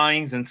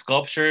drawings and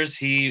sculptures.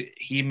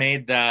 He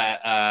made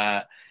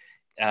that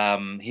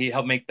he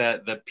helped make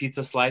the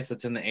pizza slice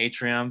that's in the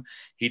atrium.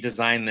 He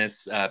designed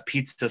this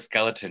pizza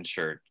skeleton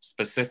shirt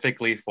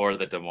specifically for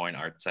the Des Moines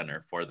Art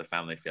Center for the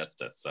Family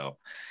Fiesta. So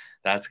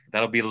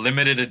that'll be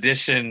limited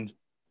edition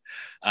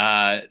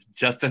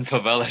Justin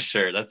Favela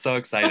shirt. That's so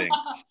exciting.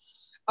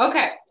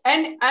 Okay,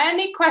 and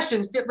any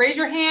questions? Raise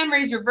your hand,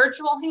 raise your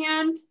virtual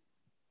hand.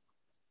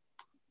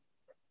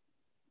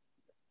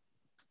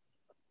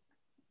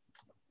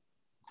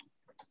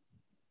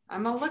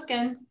 I'm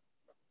looking.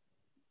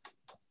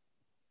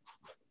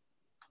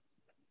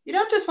 You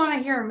don't just want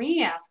to hear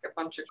me ask a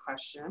bunch of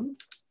questions.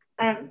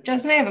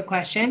 Justin, I have a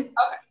question.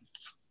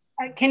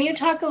 Okay. Can you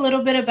talk a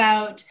little bit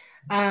about,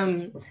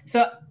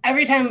 so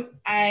every time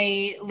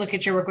I look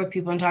at your work with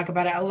people and talk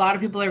about it, a lot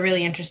of people are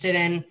really interested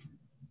in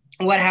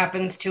what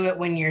happens to it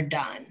when you're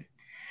done.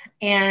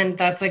 And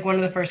that's like one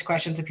of the first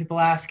questions that people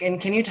ask. And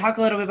can you talk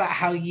a little bit about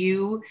how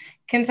you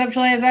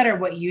conceptualize that, or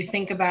what you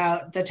think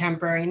about the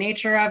temporary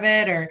nature of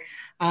it, or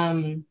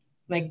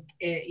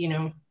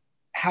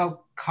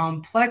how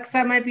complex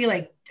that might be?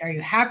 Like, are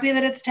you happy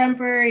that it's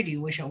temporary? Do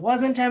you wish it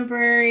wasn't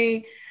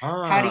temporary?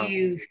 How do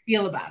you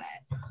feel about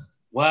it?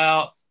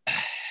 Well,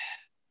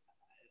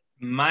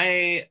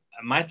 my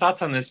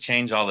thoughts on this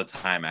change all the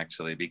time,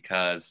 actually,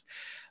 because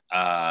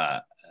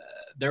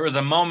there was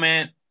a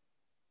moment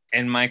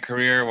in my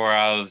career where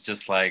I was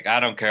just like, I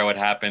don't care what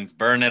happens,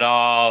 burn it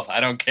all. I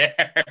don't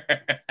care.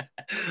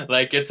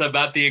 Like, it's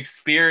about the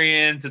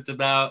experience. It's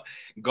about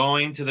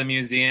going to the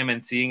museum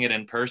and seeing it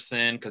in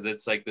person, because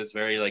it's like this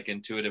very like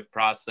intuitive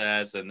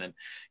process. And then,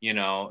 you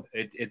know,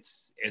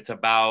 it's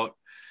about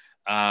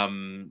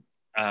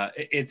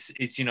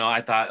it's you know,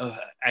 I thought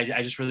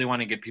I just really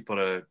want to get people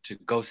to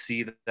go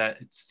see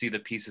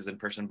the pieces in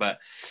person. But,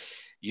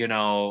 you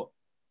know,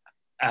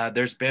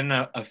 there's been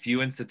a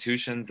few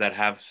institutions that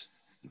have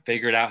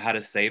figured out how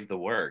to save the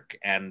work,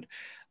 and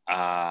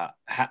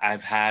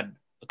I've had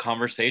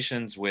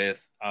conversations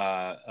with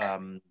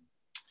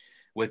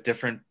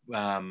different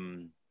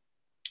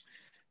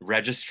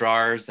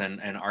registrars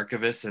and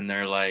archivists, and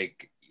they're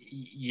like,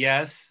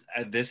 yes,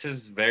 this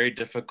is very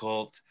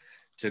difficult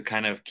to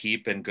kind of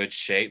keep in good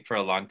shape for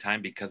a long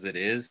time because it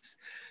is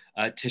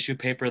tissue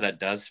paper that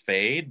does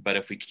fade, but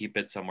if we keep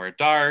it somewhere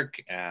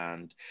dark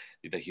and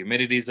the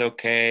humidity's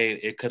okay,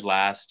 it could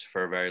last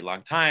for a very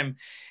long time.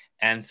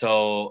 And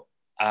so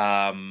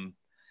I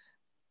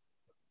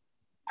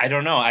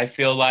don't know, I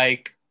feel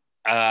like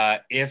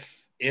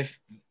if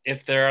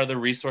there are the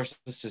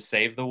resources to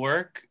save the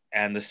work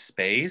and the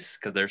space,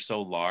 because they're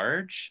so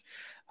large,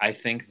 I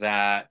think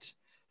that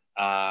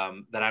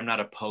that I'm not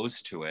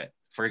opposed to it.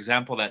 For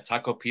example, that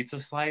taco pizza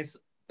slice,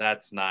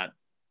 that's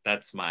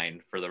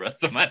mine for the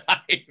rest of my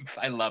life.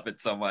 I love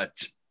it so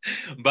much.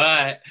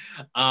 But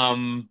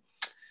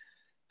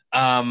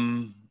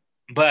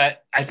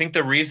but I think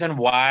the reason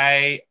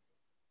why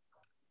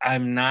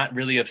I'm not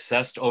really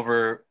obsessed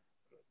over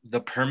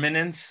the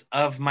permanence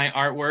of my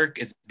artwork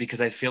is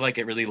because I feel like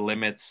it really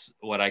limits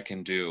what I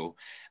can do.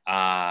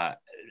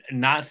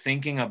 Not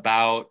thinking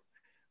about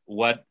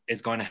what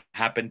is going to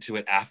happen to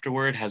it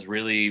afterward has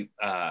really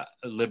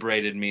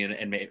liberated me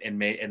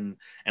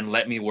and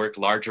let me work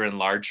larger and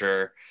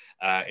larger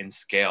in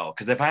scale.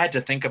 Because if I had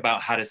to think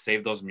about how to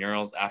save those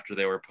murals after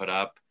they were put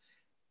up,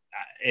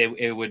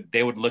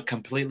 they would look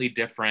completely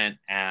different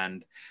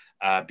and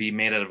be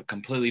made out of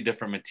completely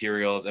different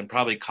materials and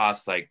probably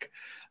cost like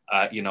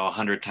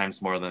 100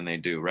 times more than they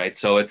do, right?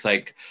 So it's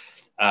like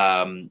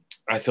I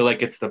feel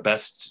like it's the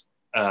best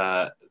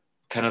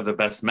kind of the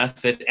best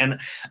method. And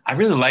I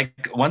really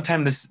like, one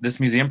time this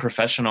museum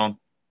professional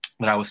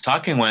that I was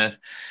talking with,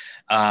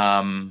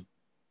 somebody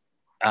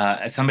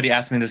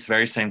asked me this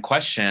very same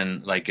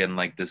question, like in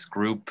like this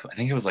group, I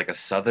think it was like a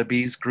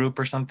Sotheby's group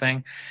or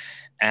something.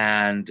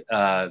 And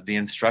the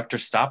instructor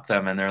stopped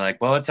them and they're like,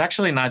 well, it's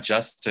actually not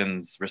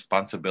Justin's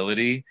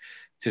responsibility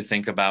to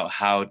think about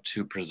how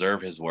to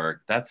preserve his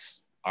work.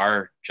 That's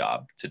our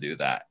job to do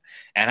that.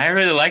 And I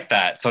really like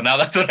that. So now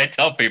that's what I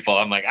tell people.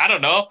 I'm like, I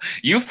don't know,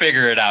 you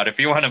figure it out. If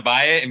you want to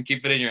buy it and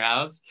keep it in your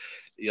house,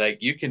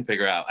 like you can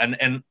figure out.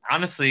 And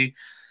honestly,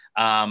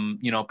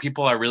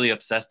 people are really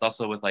obsessed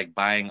also with like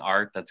buying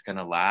art that's going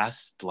to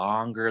last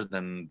longer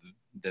than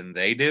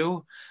they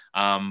do.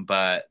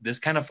 But this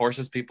kind of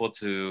forces people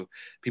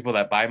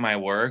that buy my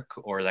work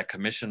or that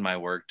commission my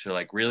work to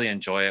like really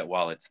enjoy it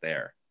while it's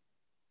there.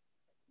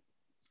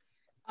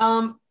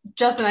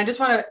 Justin, I just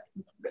want to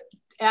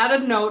add a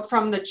note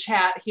from the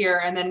chat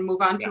here and then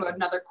move on to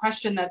another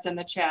question that's in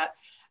the chat.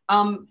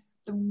 The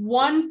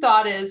one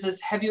thought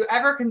is have you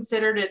ever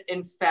considered it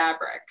in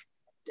fabric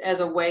as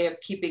a way of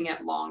keeping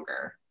it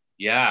longer?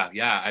 Yeah,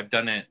 I've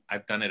done it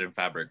in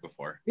fabric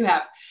before. You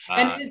have.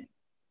 And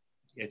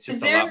it's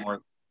just a lot more.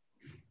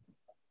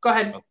 Go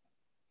ahead.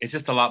 It's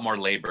just a lot more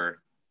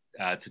labor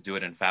to do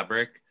it in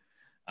fabric.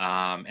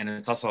 And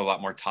it's also a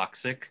lot more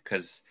toxic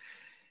because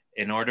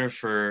in order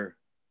for,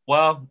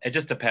 well, it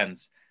just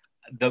depends.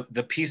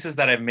 The pieces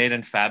that I've made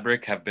in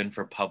fabric have been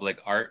for public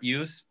art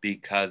use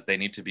because they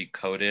need to be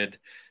coated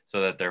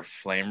so that they're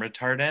flame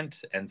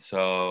retardant. And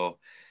so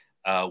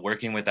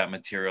working with that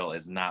material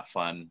is not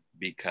fun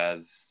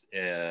because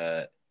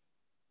it's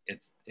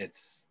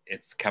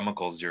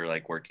chemicals you're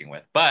like working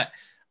with. But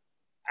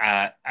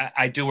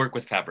I do work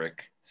with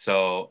fabric.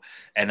 So,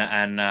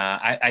 and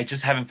I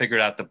just haven't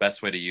figured out the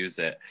best way to use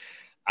it.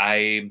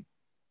 I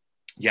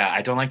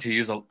don't like to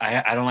use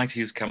I don't like to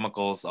use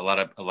chemicals, a lot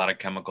of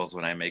chemicals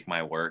when I make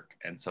my work,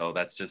 and so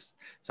that's just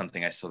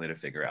something I still need to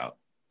figure out.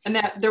 And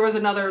that there was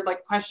another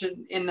like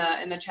question in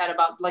the chat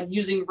about like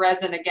using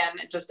resin again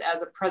just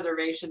as a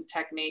preservation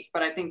technique,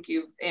 but I think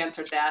you've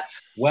answered that.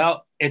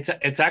 Well,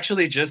 it's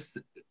actually just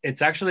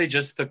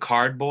the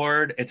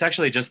cardboard. It's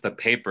actually just the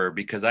paper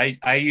because I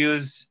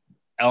use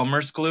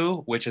Elmer's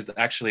glue, which is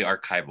actually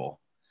archival.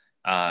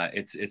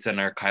 It's an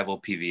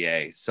archival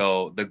PVA.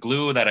 So the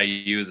glue that I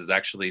use is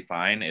actually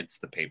fine. It's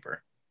the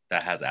paper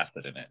that has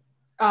acid in it.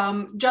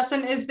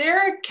 Justin, is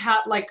there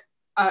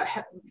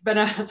I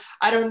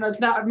don't know,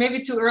 it's not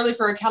maybe too early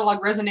for a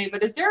catalog resume,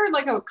 but is there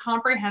like a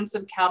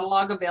comprehensive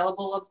catalog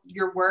available of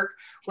your work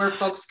where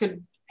folks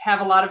could have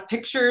a lot of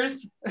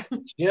pictures?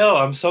 Jill,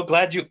 I'm so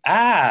glad you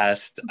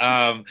asked.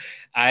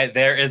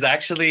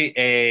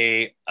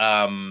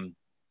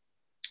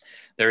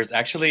 There's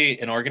actually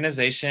an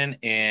organization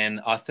in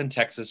Austin,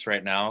 Texas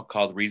right now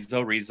called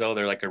Rezo.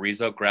 They're like a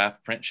Rizograph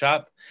print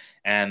shop,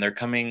 and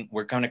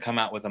we're going to come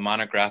out with a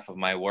monograph of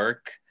my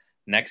work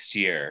next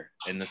year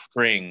in the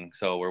spring.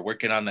 So we're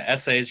working on the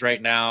essays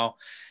right now.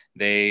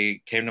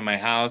 They came to my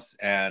house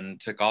and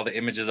took all the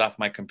images off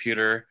my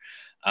computer.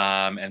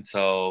 And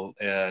so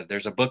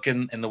there's a book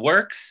in the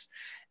works.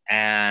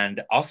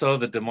 And also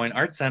the Des Moines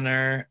Art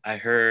Center, I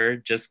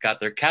heard, just got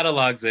their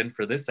catalogs in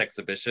for this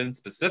exhibition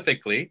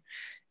specifically.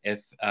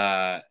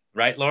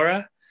 Right,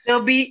 Laura?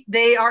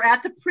 They are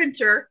at the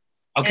printer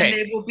And Okay,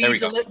 they will there be we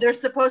go. they're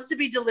supposed to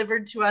be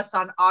delivered to us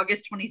on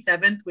August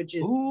 27th, which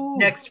is Ooh.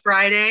 next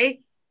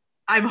Friday.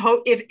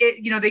 If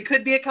it, you know, they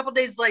could be a couple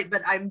days late,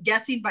 but I'm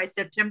guessing by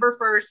September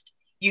 1st,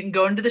 you can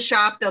go into the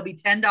shop. They'll be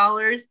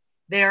 $10.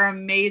 They are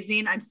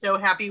amazing. I'm so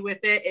happy with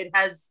it.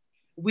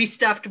 We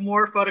stuffed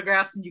more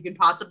photographs than you can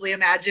possibly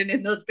imagine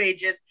in those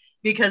pages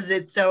because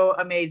it's so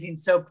amazing.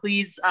 So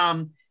please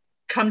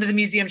come to the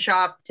museum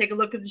shop, take a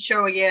look at the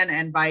show again,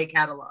 and buy a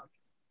catalog.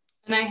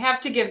 And I have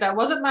to give, that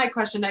wasn't my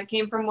question. That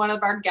came from one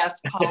of our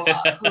guests,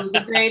 Paula, who's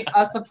a great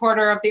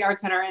supporter of the Art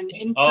Center. And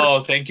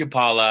Thank you,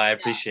 Paula. I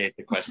appreciate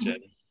the question.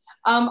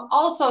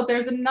 Also,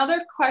 there's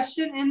another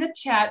question in the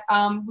chat.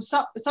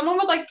 Someone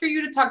would like for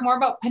you to talk more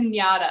about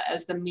piñata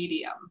as the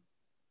medium.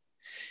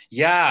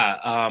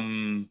 Yeah.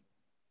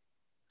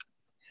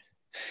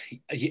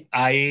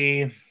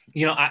 I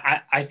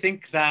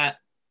think that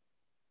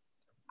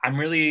I'm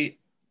really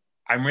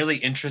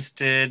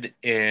interested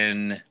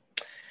in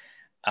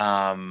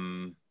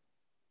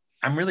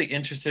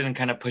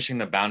kind of pushing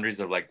the boundaries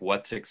of like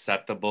what's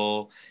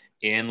acceptable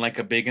in like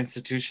a big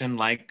institution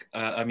like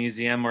a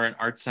museum or an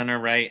art center,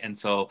 right? And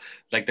so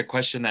like the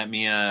question that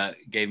Mia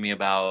gave me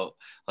about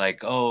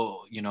like,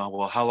 oh,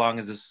 well, how long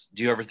is this?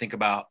 Do you ever think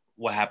about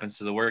what happens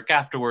to the work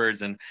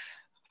afterwards and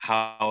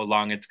how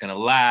long it's going to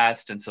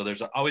last? And so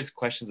there's always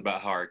questions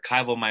about how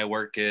archival my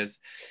work is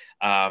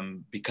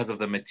because of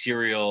the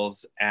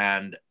materials,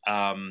 and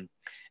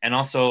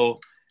also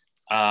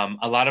a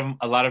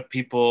lot of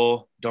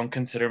people don't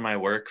consider my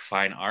work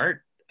fine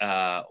art,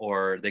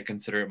 or they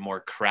consider it more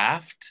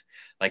craft,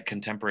 like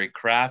contemporary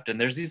craft. And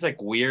there's these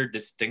like weird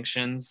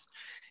distinctions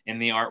in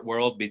the art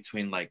world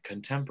between like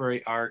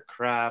contemporary art,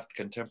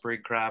 contemporary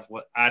craft.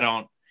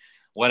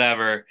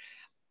 Whatever.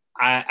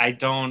 I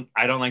don't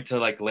like to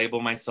like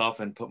label myself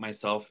and put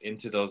myself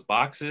into those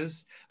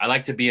boxes. I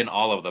like to be in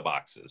all of the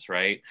boxes,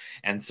 right?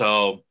 And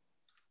so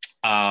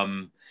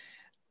and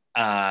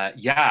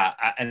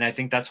I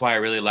think that's why I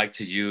really like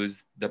to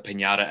use the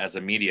piñata as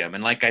a medium.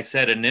 And like I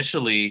said,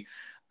 initially,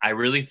 I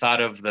really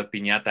thought of the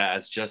piñata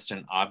as just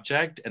an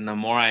object. And the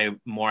more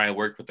I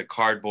worked with the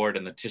cardboard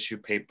and the tissue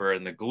paper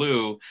and the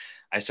glue,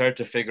 I started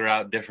to figure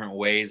out different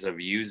ways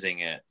of using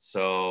it.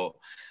 So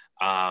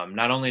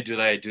not only do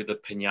I do the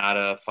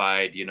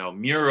piñata-fied,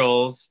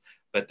 murals,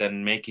 but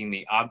then making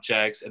the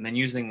objects and then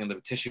using the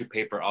tissue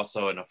paper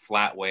also in a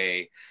flat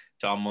way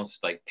to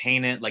almost like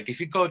paint it. Like if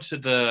you go to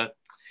the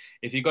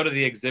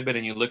exhibit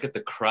and you look at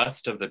the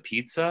crust of the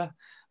pizza,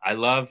 I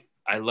love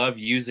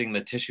using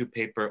the tissue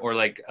paper, or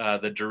like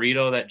the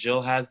Dorito that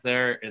Jill has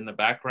there in the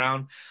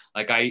background.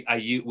 Like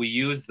we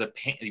use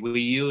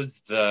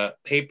the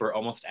paper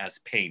almost as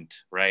paint,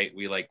 right?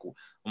 We like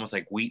almost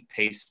like wheat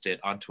paste it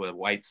onto a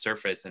white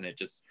surface and it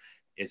just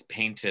is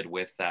painted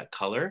with that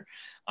color.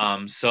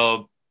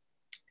 So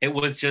it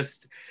was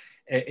just,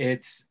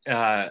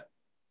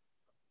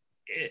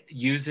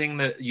 using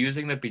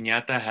the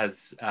piñata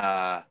has,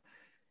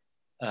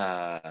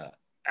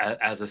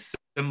 as a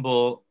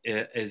symbol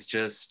is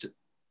just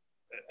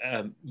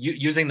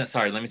using the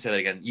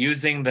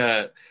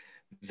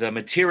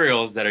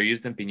materials that are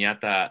used in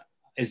piñata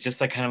is just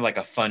like kind of like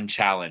a fun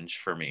challenge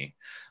for me,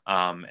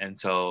 and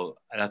so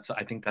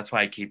I think that's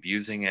why I keep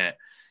using it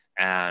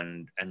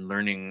and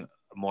learning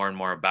more and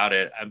more about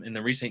it. In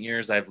the recent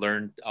years, I've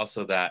learned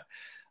also that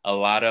a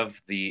lot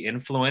of the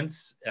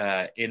influence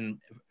in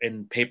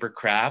paper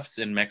crafts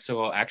in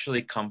Mexico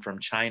actually come from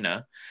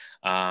China.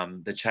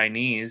 The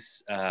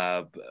Chinese,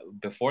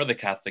 before the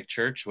Catholic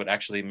Church, would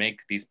actually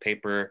make these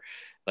paper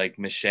like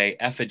mache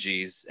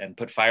effigies and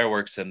put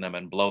fireworks in them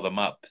and blow them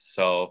up.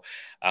 So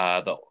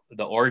the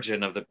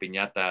origin of the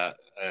piñata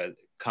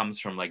comes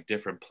from like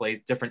different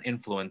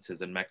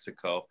influences in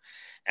Mexico.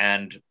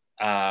 And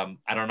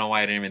I don't know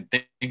why I didn't even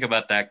think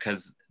about that,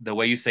 because the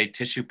way you say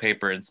tissue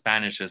paper in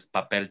Spanish is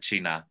papel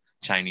china,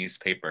 Chinese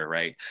paper,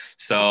 right?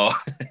 So,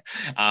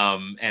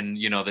 and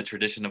the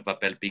tradition of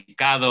papel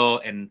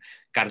picado and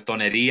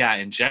cartonería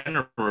in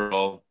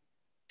general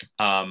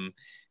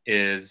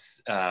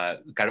is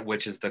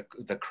which is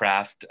the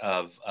craft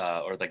of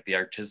or like the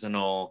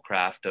artisanal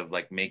craft of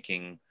like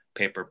making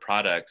paper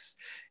products,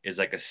 is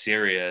like a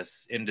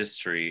serious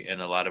industry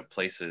in a lot of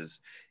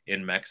places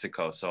in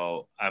Mexico.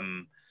 So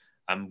I'm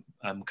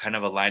kind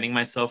of aligning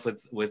myself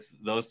with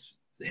those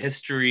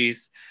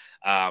histories,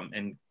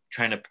 and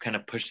trying to kind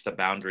of push the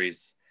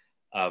boundaries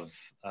of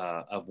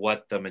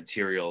what the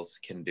materials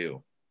can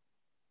do.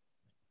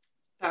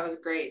 That was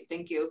great.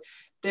 Thank you.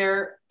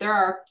 There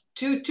are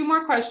two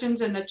more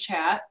questions in the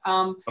chat.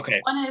 Okay.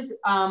 One is,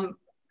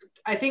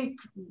 I think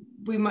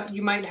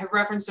you might have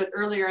referenced it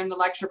earlier in the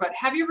lecture, but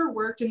have you ever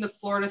worked in the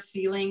floor to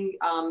ceiling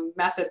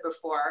method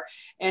before?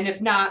 And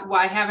if not,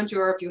 why haven't you?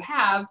 Or if you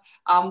have,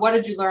 what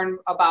did you learn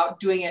about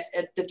doing it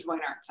at the Des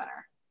Moines Art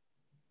Center?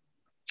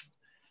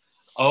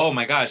 Oh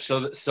my gosh.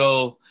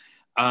 So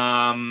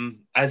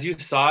as you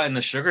saw in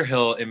the Sugar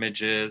Hill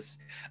images,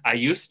 I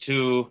used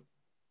to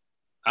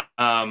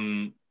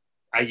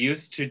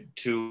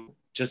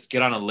just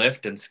get on a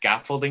lift and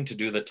scaffolding to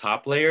do the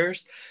top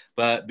layers.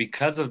 But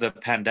because of the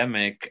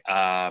pandemic,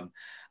 I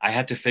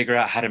had to figure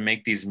out how to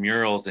make these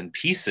murals in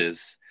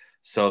pieces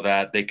so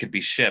that they could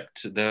be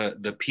shipped.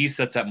 The piece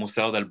that's at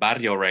Museo del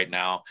Barrio right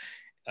now,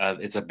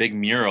 it's a big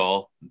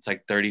mural. It's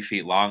like 30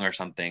 feet long or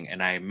something.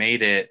 And I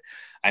made it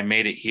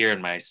here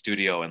in my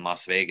studio in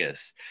Las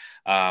Vegas.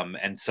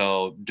 And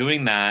so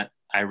doing that,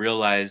 I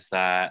realized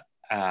that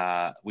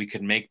we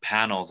could make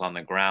panels on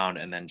the ground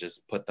and then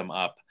just put them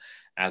up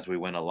as we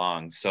went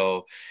along.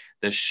 So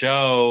the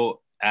show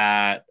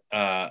at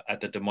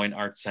the Des Moines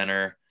Art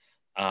Center,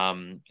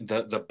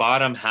 the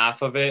bottom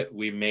half of it,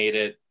 we made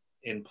it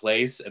in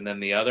place, and then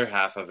the other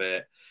half of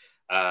it,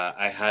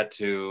 I had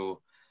to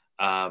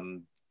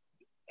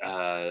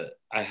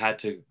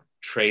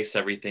trace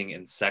everything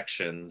in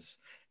sections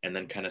and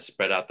then kind of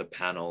spread out the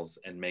panels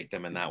and make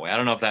them in that way. I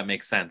don't know if that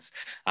makes sense,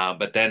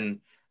 but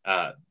then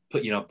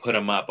put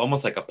them up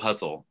almost like a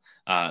puzzle,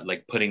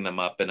 like putting them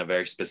up in a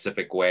very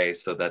specific way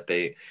so that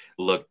they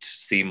looked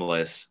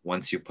seamless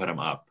once you put them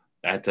up.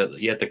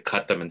 You had to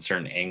cut them in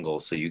certain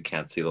angles so you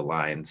can't see the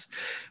lines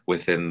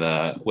within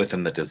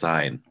the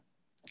design.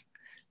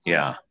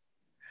 Yeah.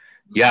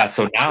 Yeah,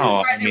 so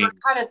now they were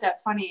cut at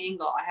that funny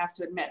angle. I have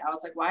to admit, I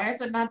was like, why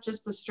is it not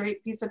just a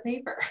straight piece of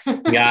paper?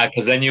 Yeah,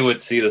 because then you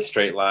would see the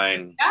straight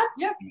line.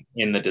 Yeah.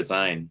 In the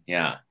design.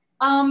 Yeah.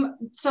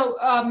 So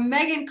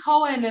Megan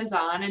Cohen is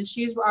on, and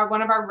she's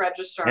one of our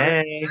registrars,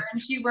 hey.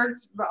 And she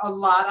worked a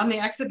lot on the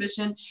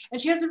exhibition,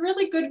 and she has a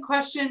really good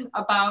question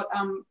about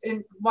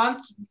and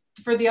wants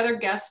for the other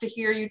guests to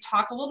hear you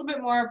talk a little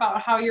bit more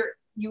about how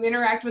you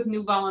interact with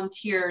new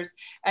volunteers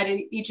at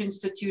each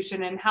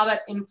institution and how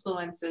that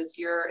influences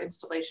your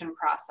installation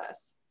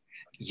process.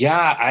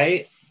 Yeah,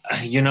 I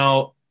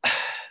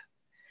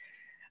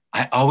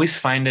always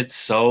find it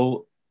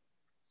so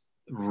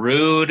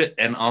rude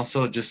and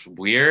also just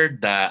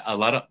weird that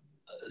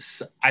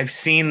I've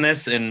seen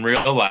this in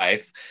real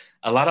life,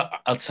 a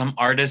lot of some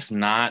artists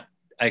not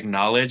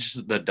acknowledge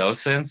the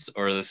docents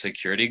or the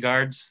security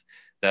guards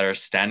that are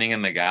standing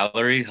in the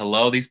gallery.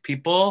 Hello, these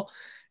people.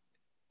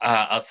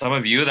 Some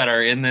of you that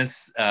are in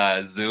this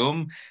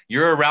Zoom,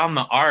 you're around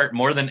the art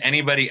more than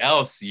anybody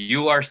else.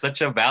 You are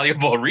such a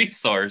valuable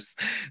resource.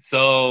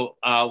 So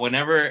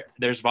whenever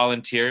there's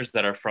volunteers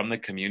that are from the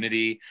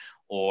community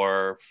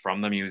or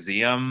from the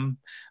museum,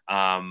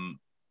 I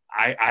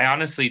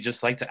honestly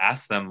just like to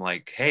ask them,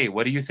 like, hey,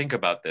 what do you think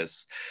about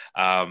this?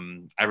 I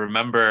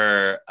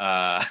remember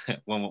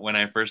when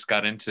I first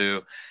got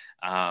into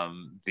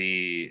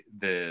the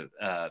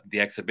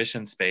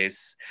exhibition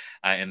space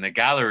in the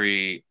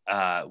gallery,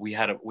 we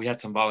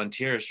had some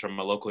volunteers from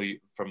a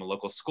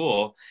local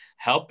school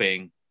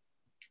helping,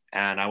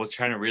 and I was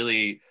trying to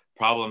really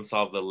problem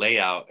solve the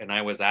layout, and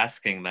I was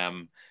asking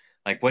them,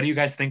 like, what do you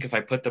guys think if I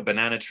put the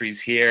banana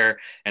trees here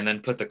and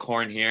then put the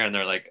corn here? And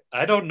they're like,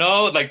 I don't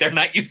know. Like, they're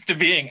not used to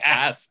being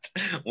asked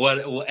what,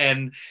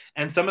 and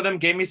some of them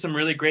gave me some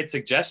really great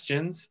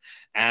suggestions,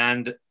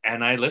 and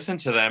I listened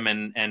to them,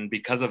 and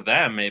because of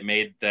them, it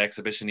made the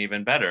exhibition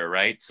even better,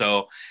 right?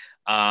 So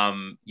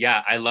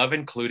yeah, I love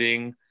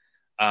including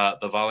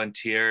the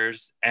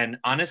volunteers, and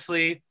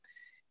honestly,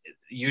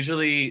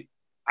 usually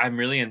I'm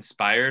really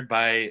inspired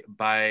by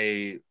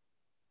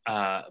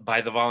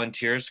the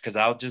volunteers, because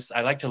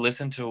I like to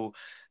listen to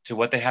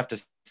what they have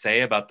to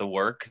say about the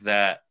work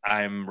that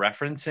I'm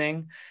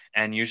referencing,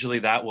 and usually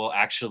that will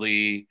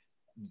actually,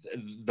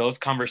 those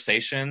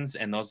conversations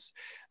and those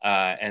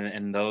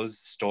and those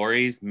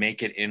stories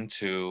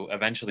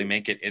eventually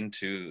make it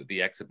into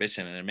the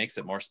exhibition, and it makes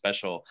it more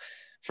special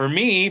for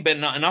me,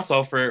 and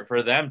also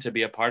for them to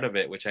be a part of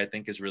it, which I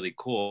think is really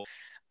cool.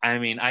 I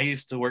mean, I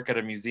used to work at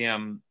a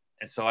museum,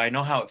 and so I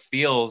know how it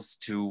feels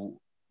to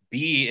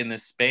be in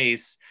this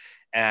space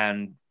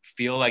and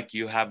feel like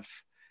you have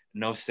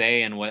no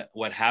say in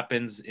what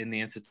happens in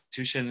the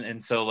institution.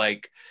 And so,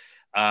 like,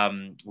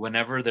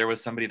 whenever there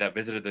was somebody that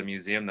visited the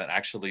museum that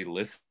actually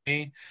listened to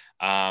me,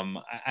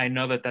 I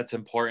know that that's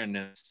important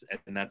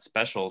and that's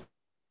special.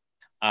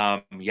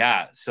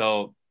 Yeah.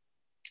 So,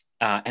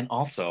 and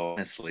also,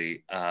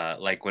 honestly,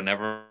 like,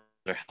 whenever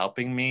they're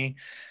helping me,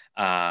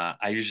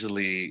 I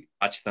usually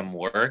watch them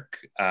work,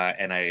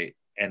 and I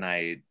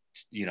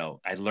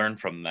learn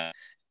from them,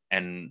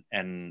 and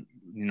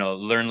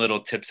learn little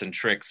tips and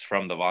tricks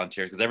from the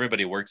volunteers, because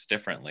everybody works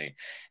differently,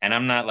 and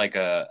I'm not like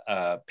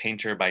a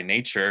painter by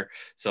nature,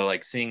 so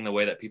like seeing the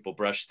way that people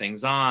brush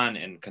things on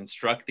and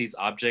construct these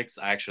objects,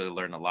 I actually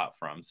learn a lot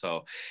from.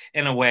 So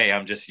in a way,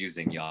 I'm just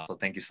using y'all, so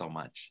thank you so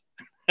much.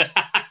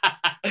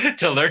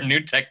 To learn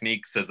new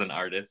techniques as an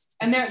artist.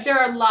 And there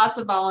are lots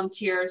of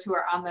volunteers who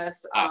are on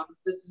this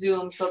this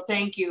Zoom, so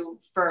thank you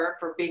for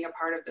being a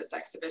part of this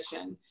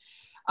exhibition.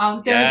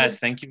 Yes,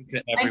 thank you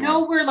to everyone. I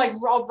know we're like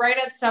right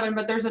at 7,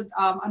 but there's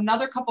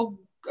another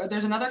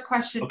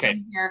question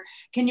in here.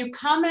 Can you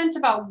comment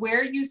about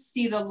where you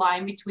see the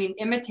line between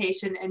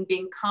imitation and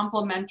being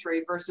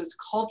complementary versus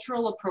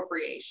cultural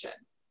appropriation?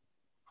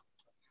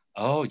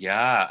 Oh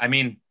yeah, I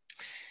mean,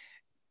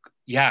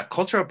 yeah,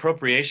 cultural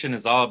appropriation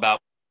is all about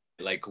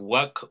like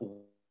what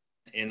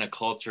in a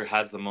culture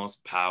has the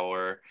most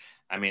power.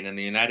 I mean, in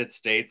the United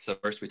States,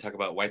 of course, we talk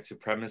about white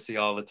supremacy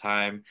all the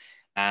time,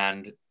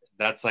 and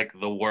that's like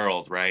the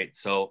world, right?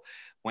 So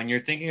when you're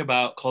thinking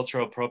about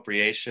cultural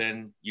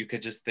appropriation, you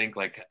could just think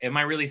like, am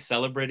I really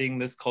celebrating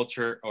this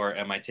culture, or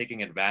am I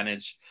taking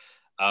advantage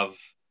of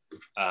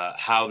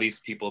how these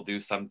people do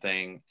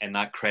something and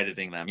not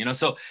crediting them? You know,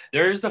 so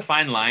there is a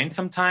fine line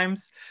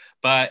sometimes,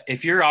 but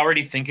if you're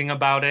already thinking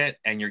about it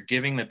and you're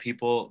giving the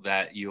people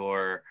that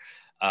you're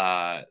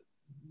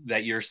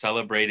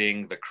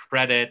celebrating the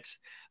credit,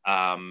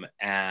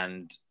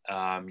 and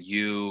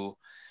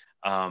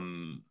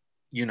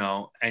you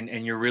know,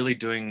 and you're really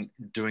doing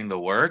the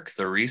work,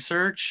 the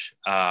research,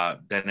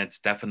 then it's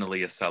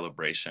definitely a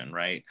celebration,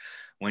 right?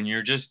 When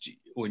you're just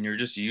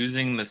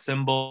using the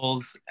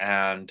symbols,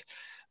 and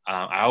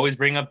I always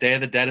bring up Day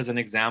of the Dead as an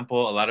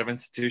example. A lot of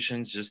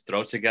institutions just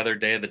throw together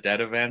Day of the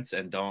Dead events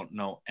and don't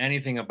know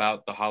anything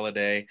about the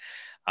holiday,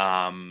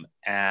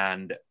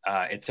 and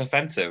it's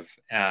offensive,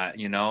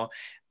 you know.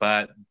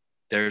 But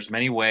there's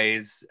many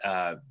ways,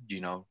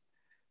 you know,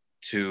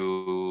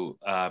 to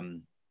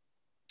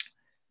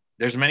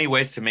there's many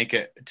ways to make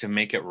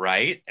it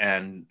right.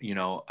 And, you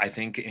know, I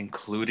think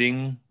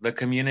including the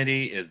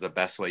community is the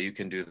best way you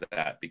can do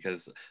that,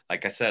 because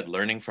like I said,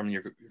 learning from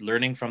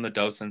the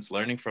docents,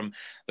 learning from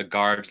the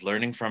guards,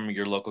 learning from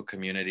your local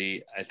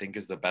community, I think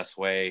is the best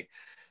way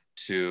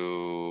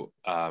to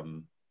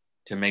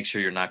make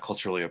sure you're not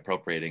culturally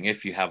appropriating,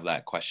 if you have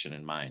that question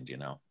in mind, you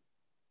know.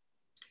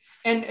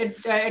 And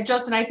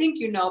Justin, I think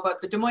you know,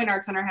 but the Des Moines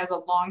Art Center has a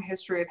long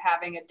history of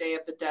having a Day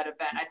of the Dead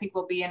event. I think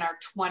we'll be in our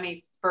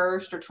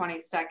 21st or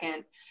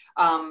 22nd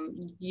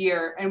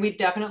year, and we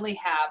definitely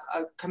have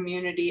a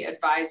community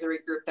advisory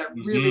group that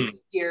really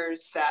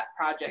steers that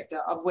project,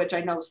 of which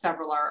I know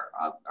several are,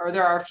 or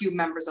there are a few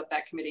members of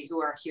that committee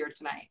who are here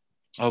tonight.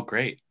 Oh,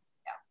 great.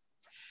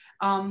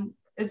 Yeah.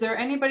 Is there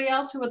anybody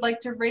else who would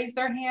like to raise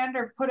their hand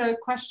or put a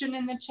question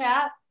in the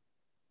chat?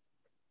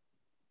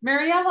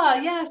 Mariella,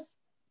 yes.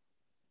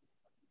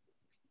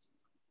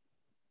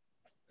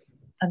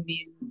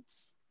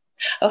 Unmute.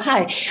 Oh,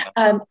 hi.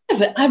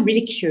 I'm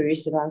really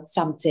curious about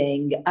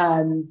something.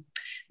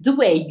 The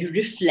way you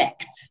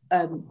reflect,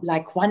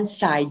 like one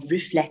side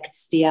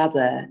reflects the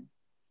other.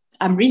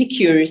 I'm really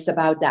curious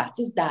about that.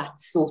 Is that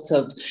sort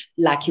of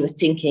like you were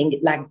thinking,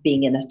 like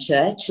being in a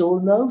church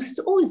almost?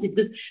 Or is it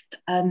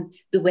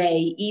the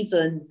way,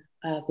 even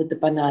with the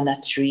banana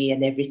tree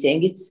and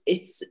everything,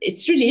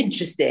 it's really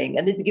interesting,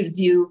 and it gives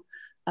you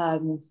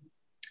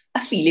a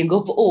feeling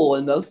of awe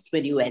almost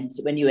when you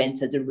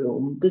enter the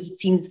room, because it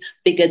seems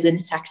bigger than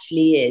it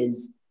actually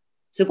is.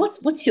 So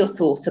what's your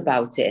thought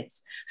about it,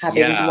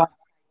 having one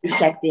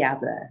reflect the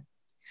other?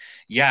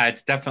 Yeah,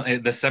 it's definitely,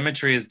 the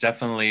symmetry is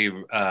definitely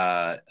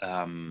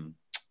referencing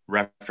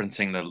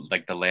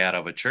the layout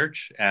of a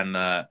church, and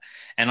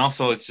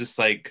also it's just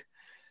like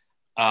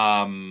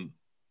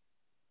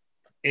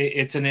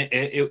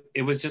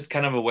it was just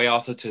kind of a way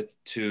also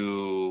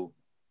to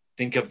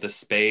think of the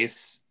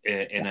space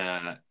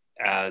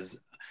as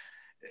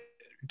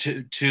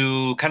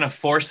to kind of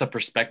force a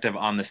perspective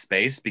on the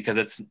space, because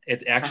it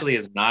actually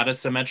is not a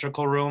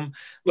symmetrical room,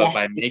 but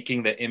by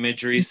making the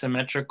imagery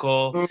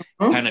symmetrical,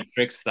 kind of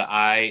tricks the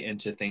eye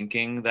into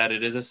thinking that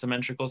it is a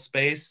symmetrical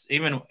space.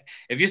 Even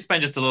if you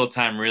spend just a little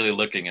time really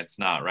looking, it's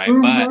not,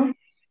 right?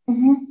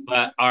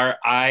 But our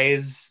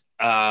eyes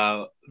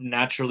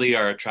naturally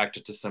are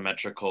attracted to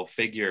symmetrical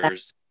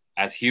figures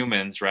as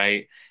humans,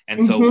 right?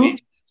 And so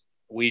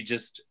we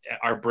just,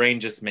 our brain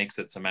just makes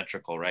it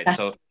symmetrical, right?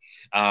 So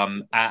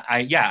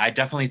I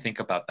definitely think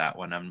about that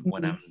when I'm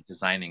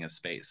designing a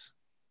space.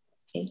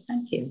 Okay,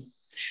 thank you.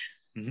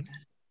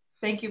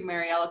 Thank you,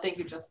 Mariella. Thank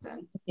you,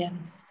 Justin. Yeah.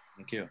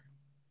 Thank you.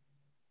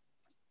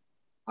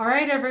 All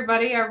right,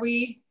 everybody, are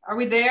we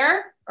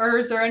there, or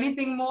is there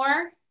anything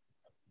more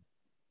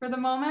for the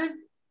moment?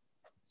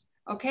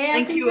 Okay.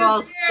 Thank you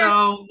all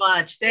so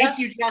much. Thank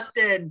you,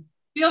 Justin.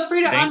 Feel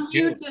free to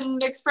unmute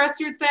and express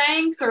your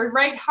thanks, or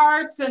write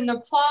hearts and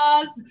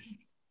applause.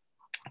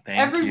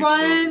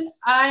 Everyone,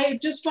 I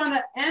just want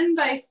to end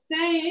by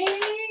saying,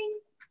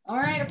 all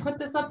right, I put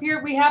this up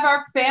here. We have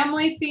our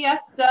family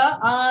fiesta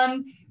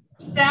on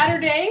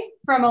Saturday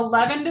from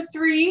 11 to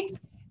 3.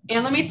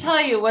 And let me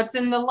tell you what's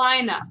in the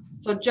lineup.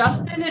 So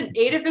Justin and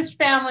 8 of his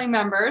family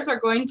members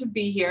are going to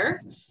be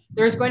here.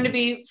 There's going to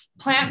be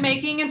plant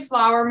making and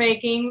flower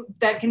making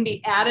that can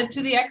be added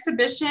to the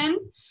exhibition.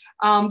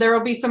 There will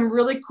be some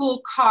really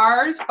cool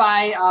cars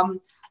by,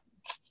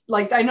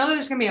 like, I know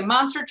there's gonna be a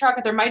monster truck,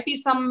 but there might be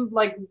some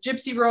like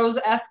Gypsy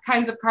Rose-esque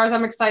kinds of cars.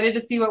 I'm excited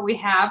to see what we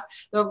have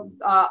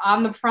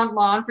on the front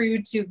lawn for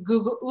you to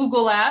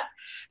Google at.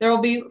 There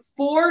will be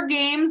 4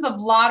 games of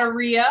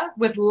Lotteria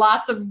with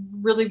lots of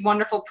really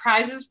wonderful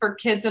prizes for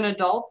kids and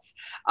adults.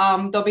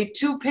 There'll be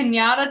 2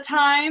 piñata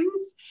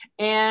times,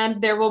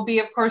 and there will be,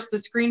 of course, the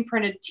screen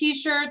printed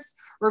t-shirts.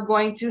 We're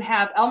going to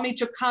have El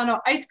Michoacano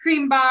ice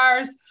cream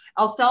bars,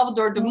 El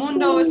Salvador de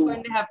Mundo is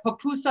going to have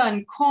pupusa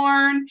and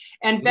corn,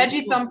 and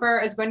Veggie Thumper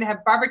is going to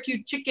have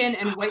barbecued chicken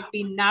and white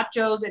bean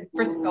nachos and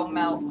Frisco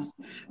melts.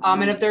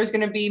 And if there's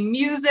going to be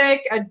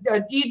music, a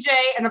DJ,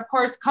 and of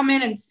course, come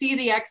in and see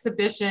the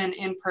exhibition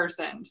in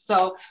person.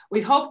 So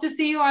we hope to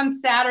see you on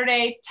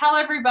Saturday. Tell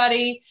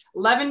everybody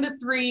 11 to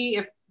 3.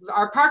 If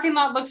our parking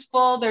lot looks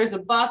full, there's a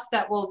bus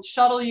that will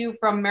shuttle you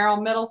from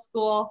Merrill Middle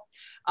School.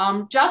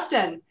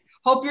 Justin,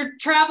 hope your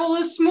travel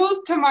is smooth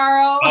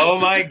tomorrow. Oh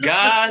my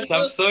gosh,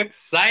 I'm so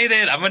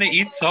excited. I'm gonna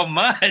eat so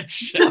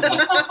much.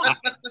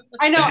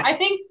 I know. I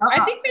think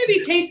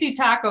maybe tasty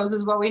tacos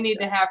is what we need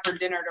to have for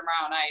dinner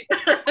tomorrow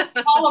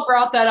night. Paula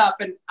brought that up,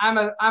 and I'm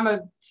a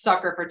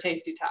sucker for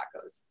tasty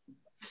tacos.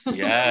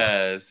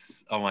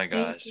 Yes. Oh my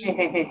gosh.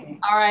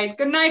 All right.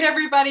 Good night,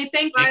 everybody.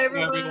 Thank you. Bye, Thank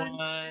you, everyone.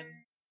 everyone.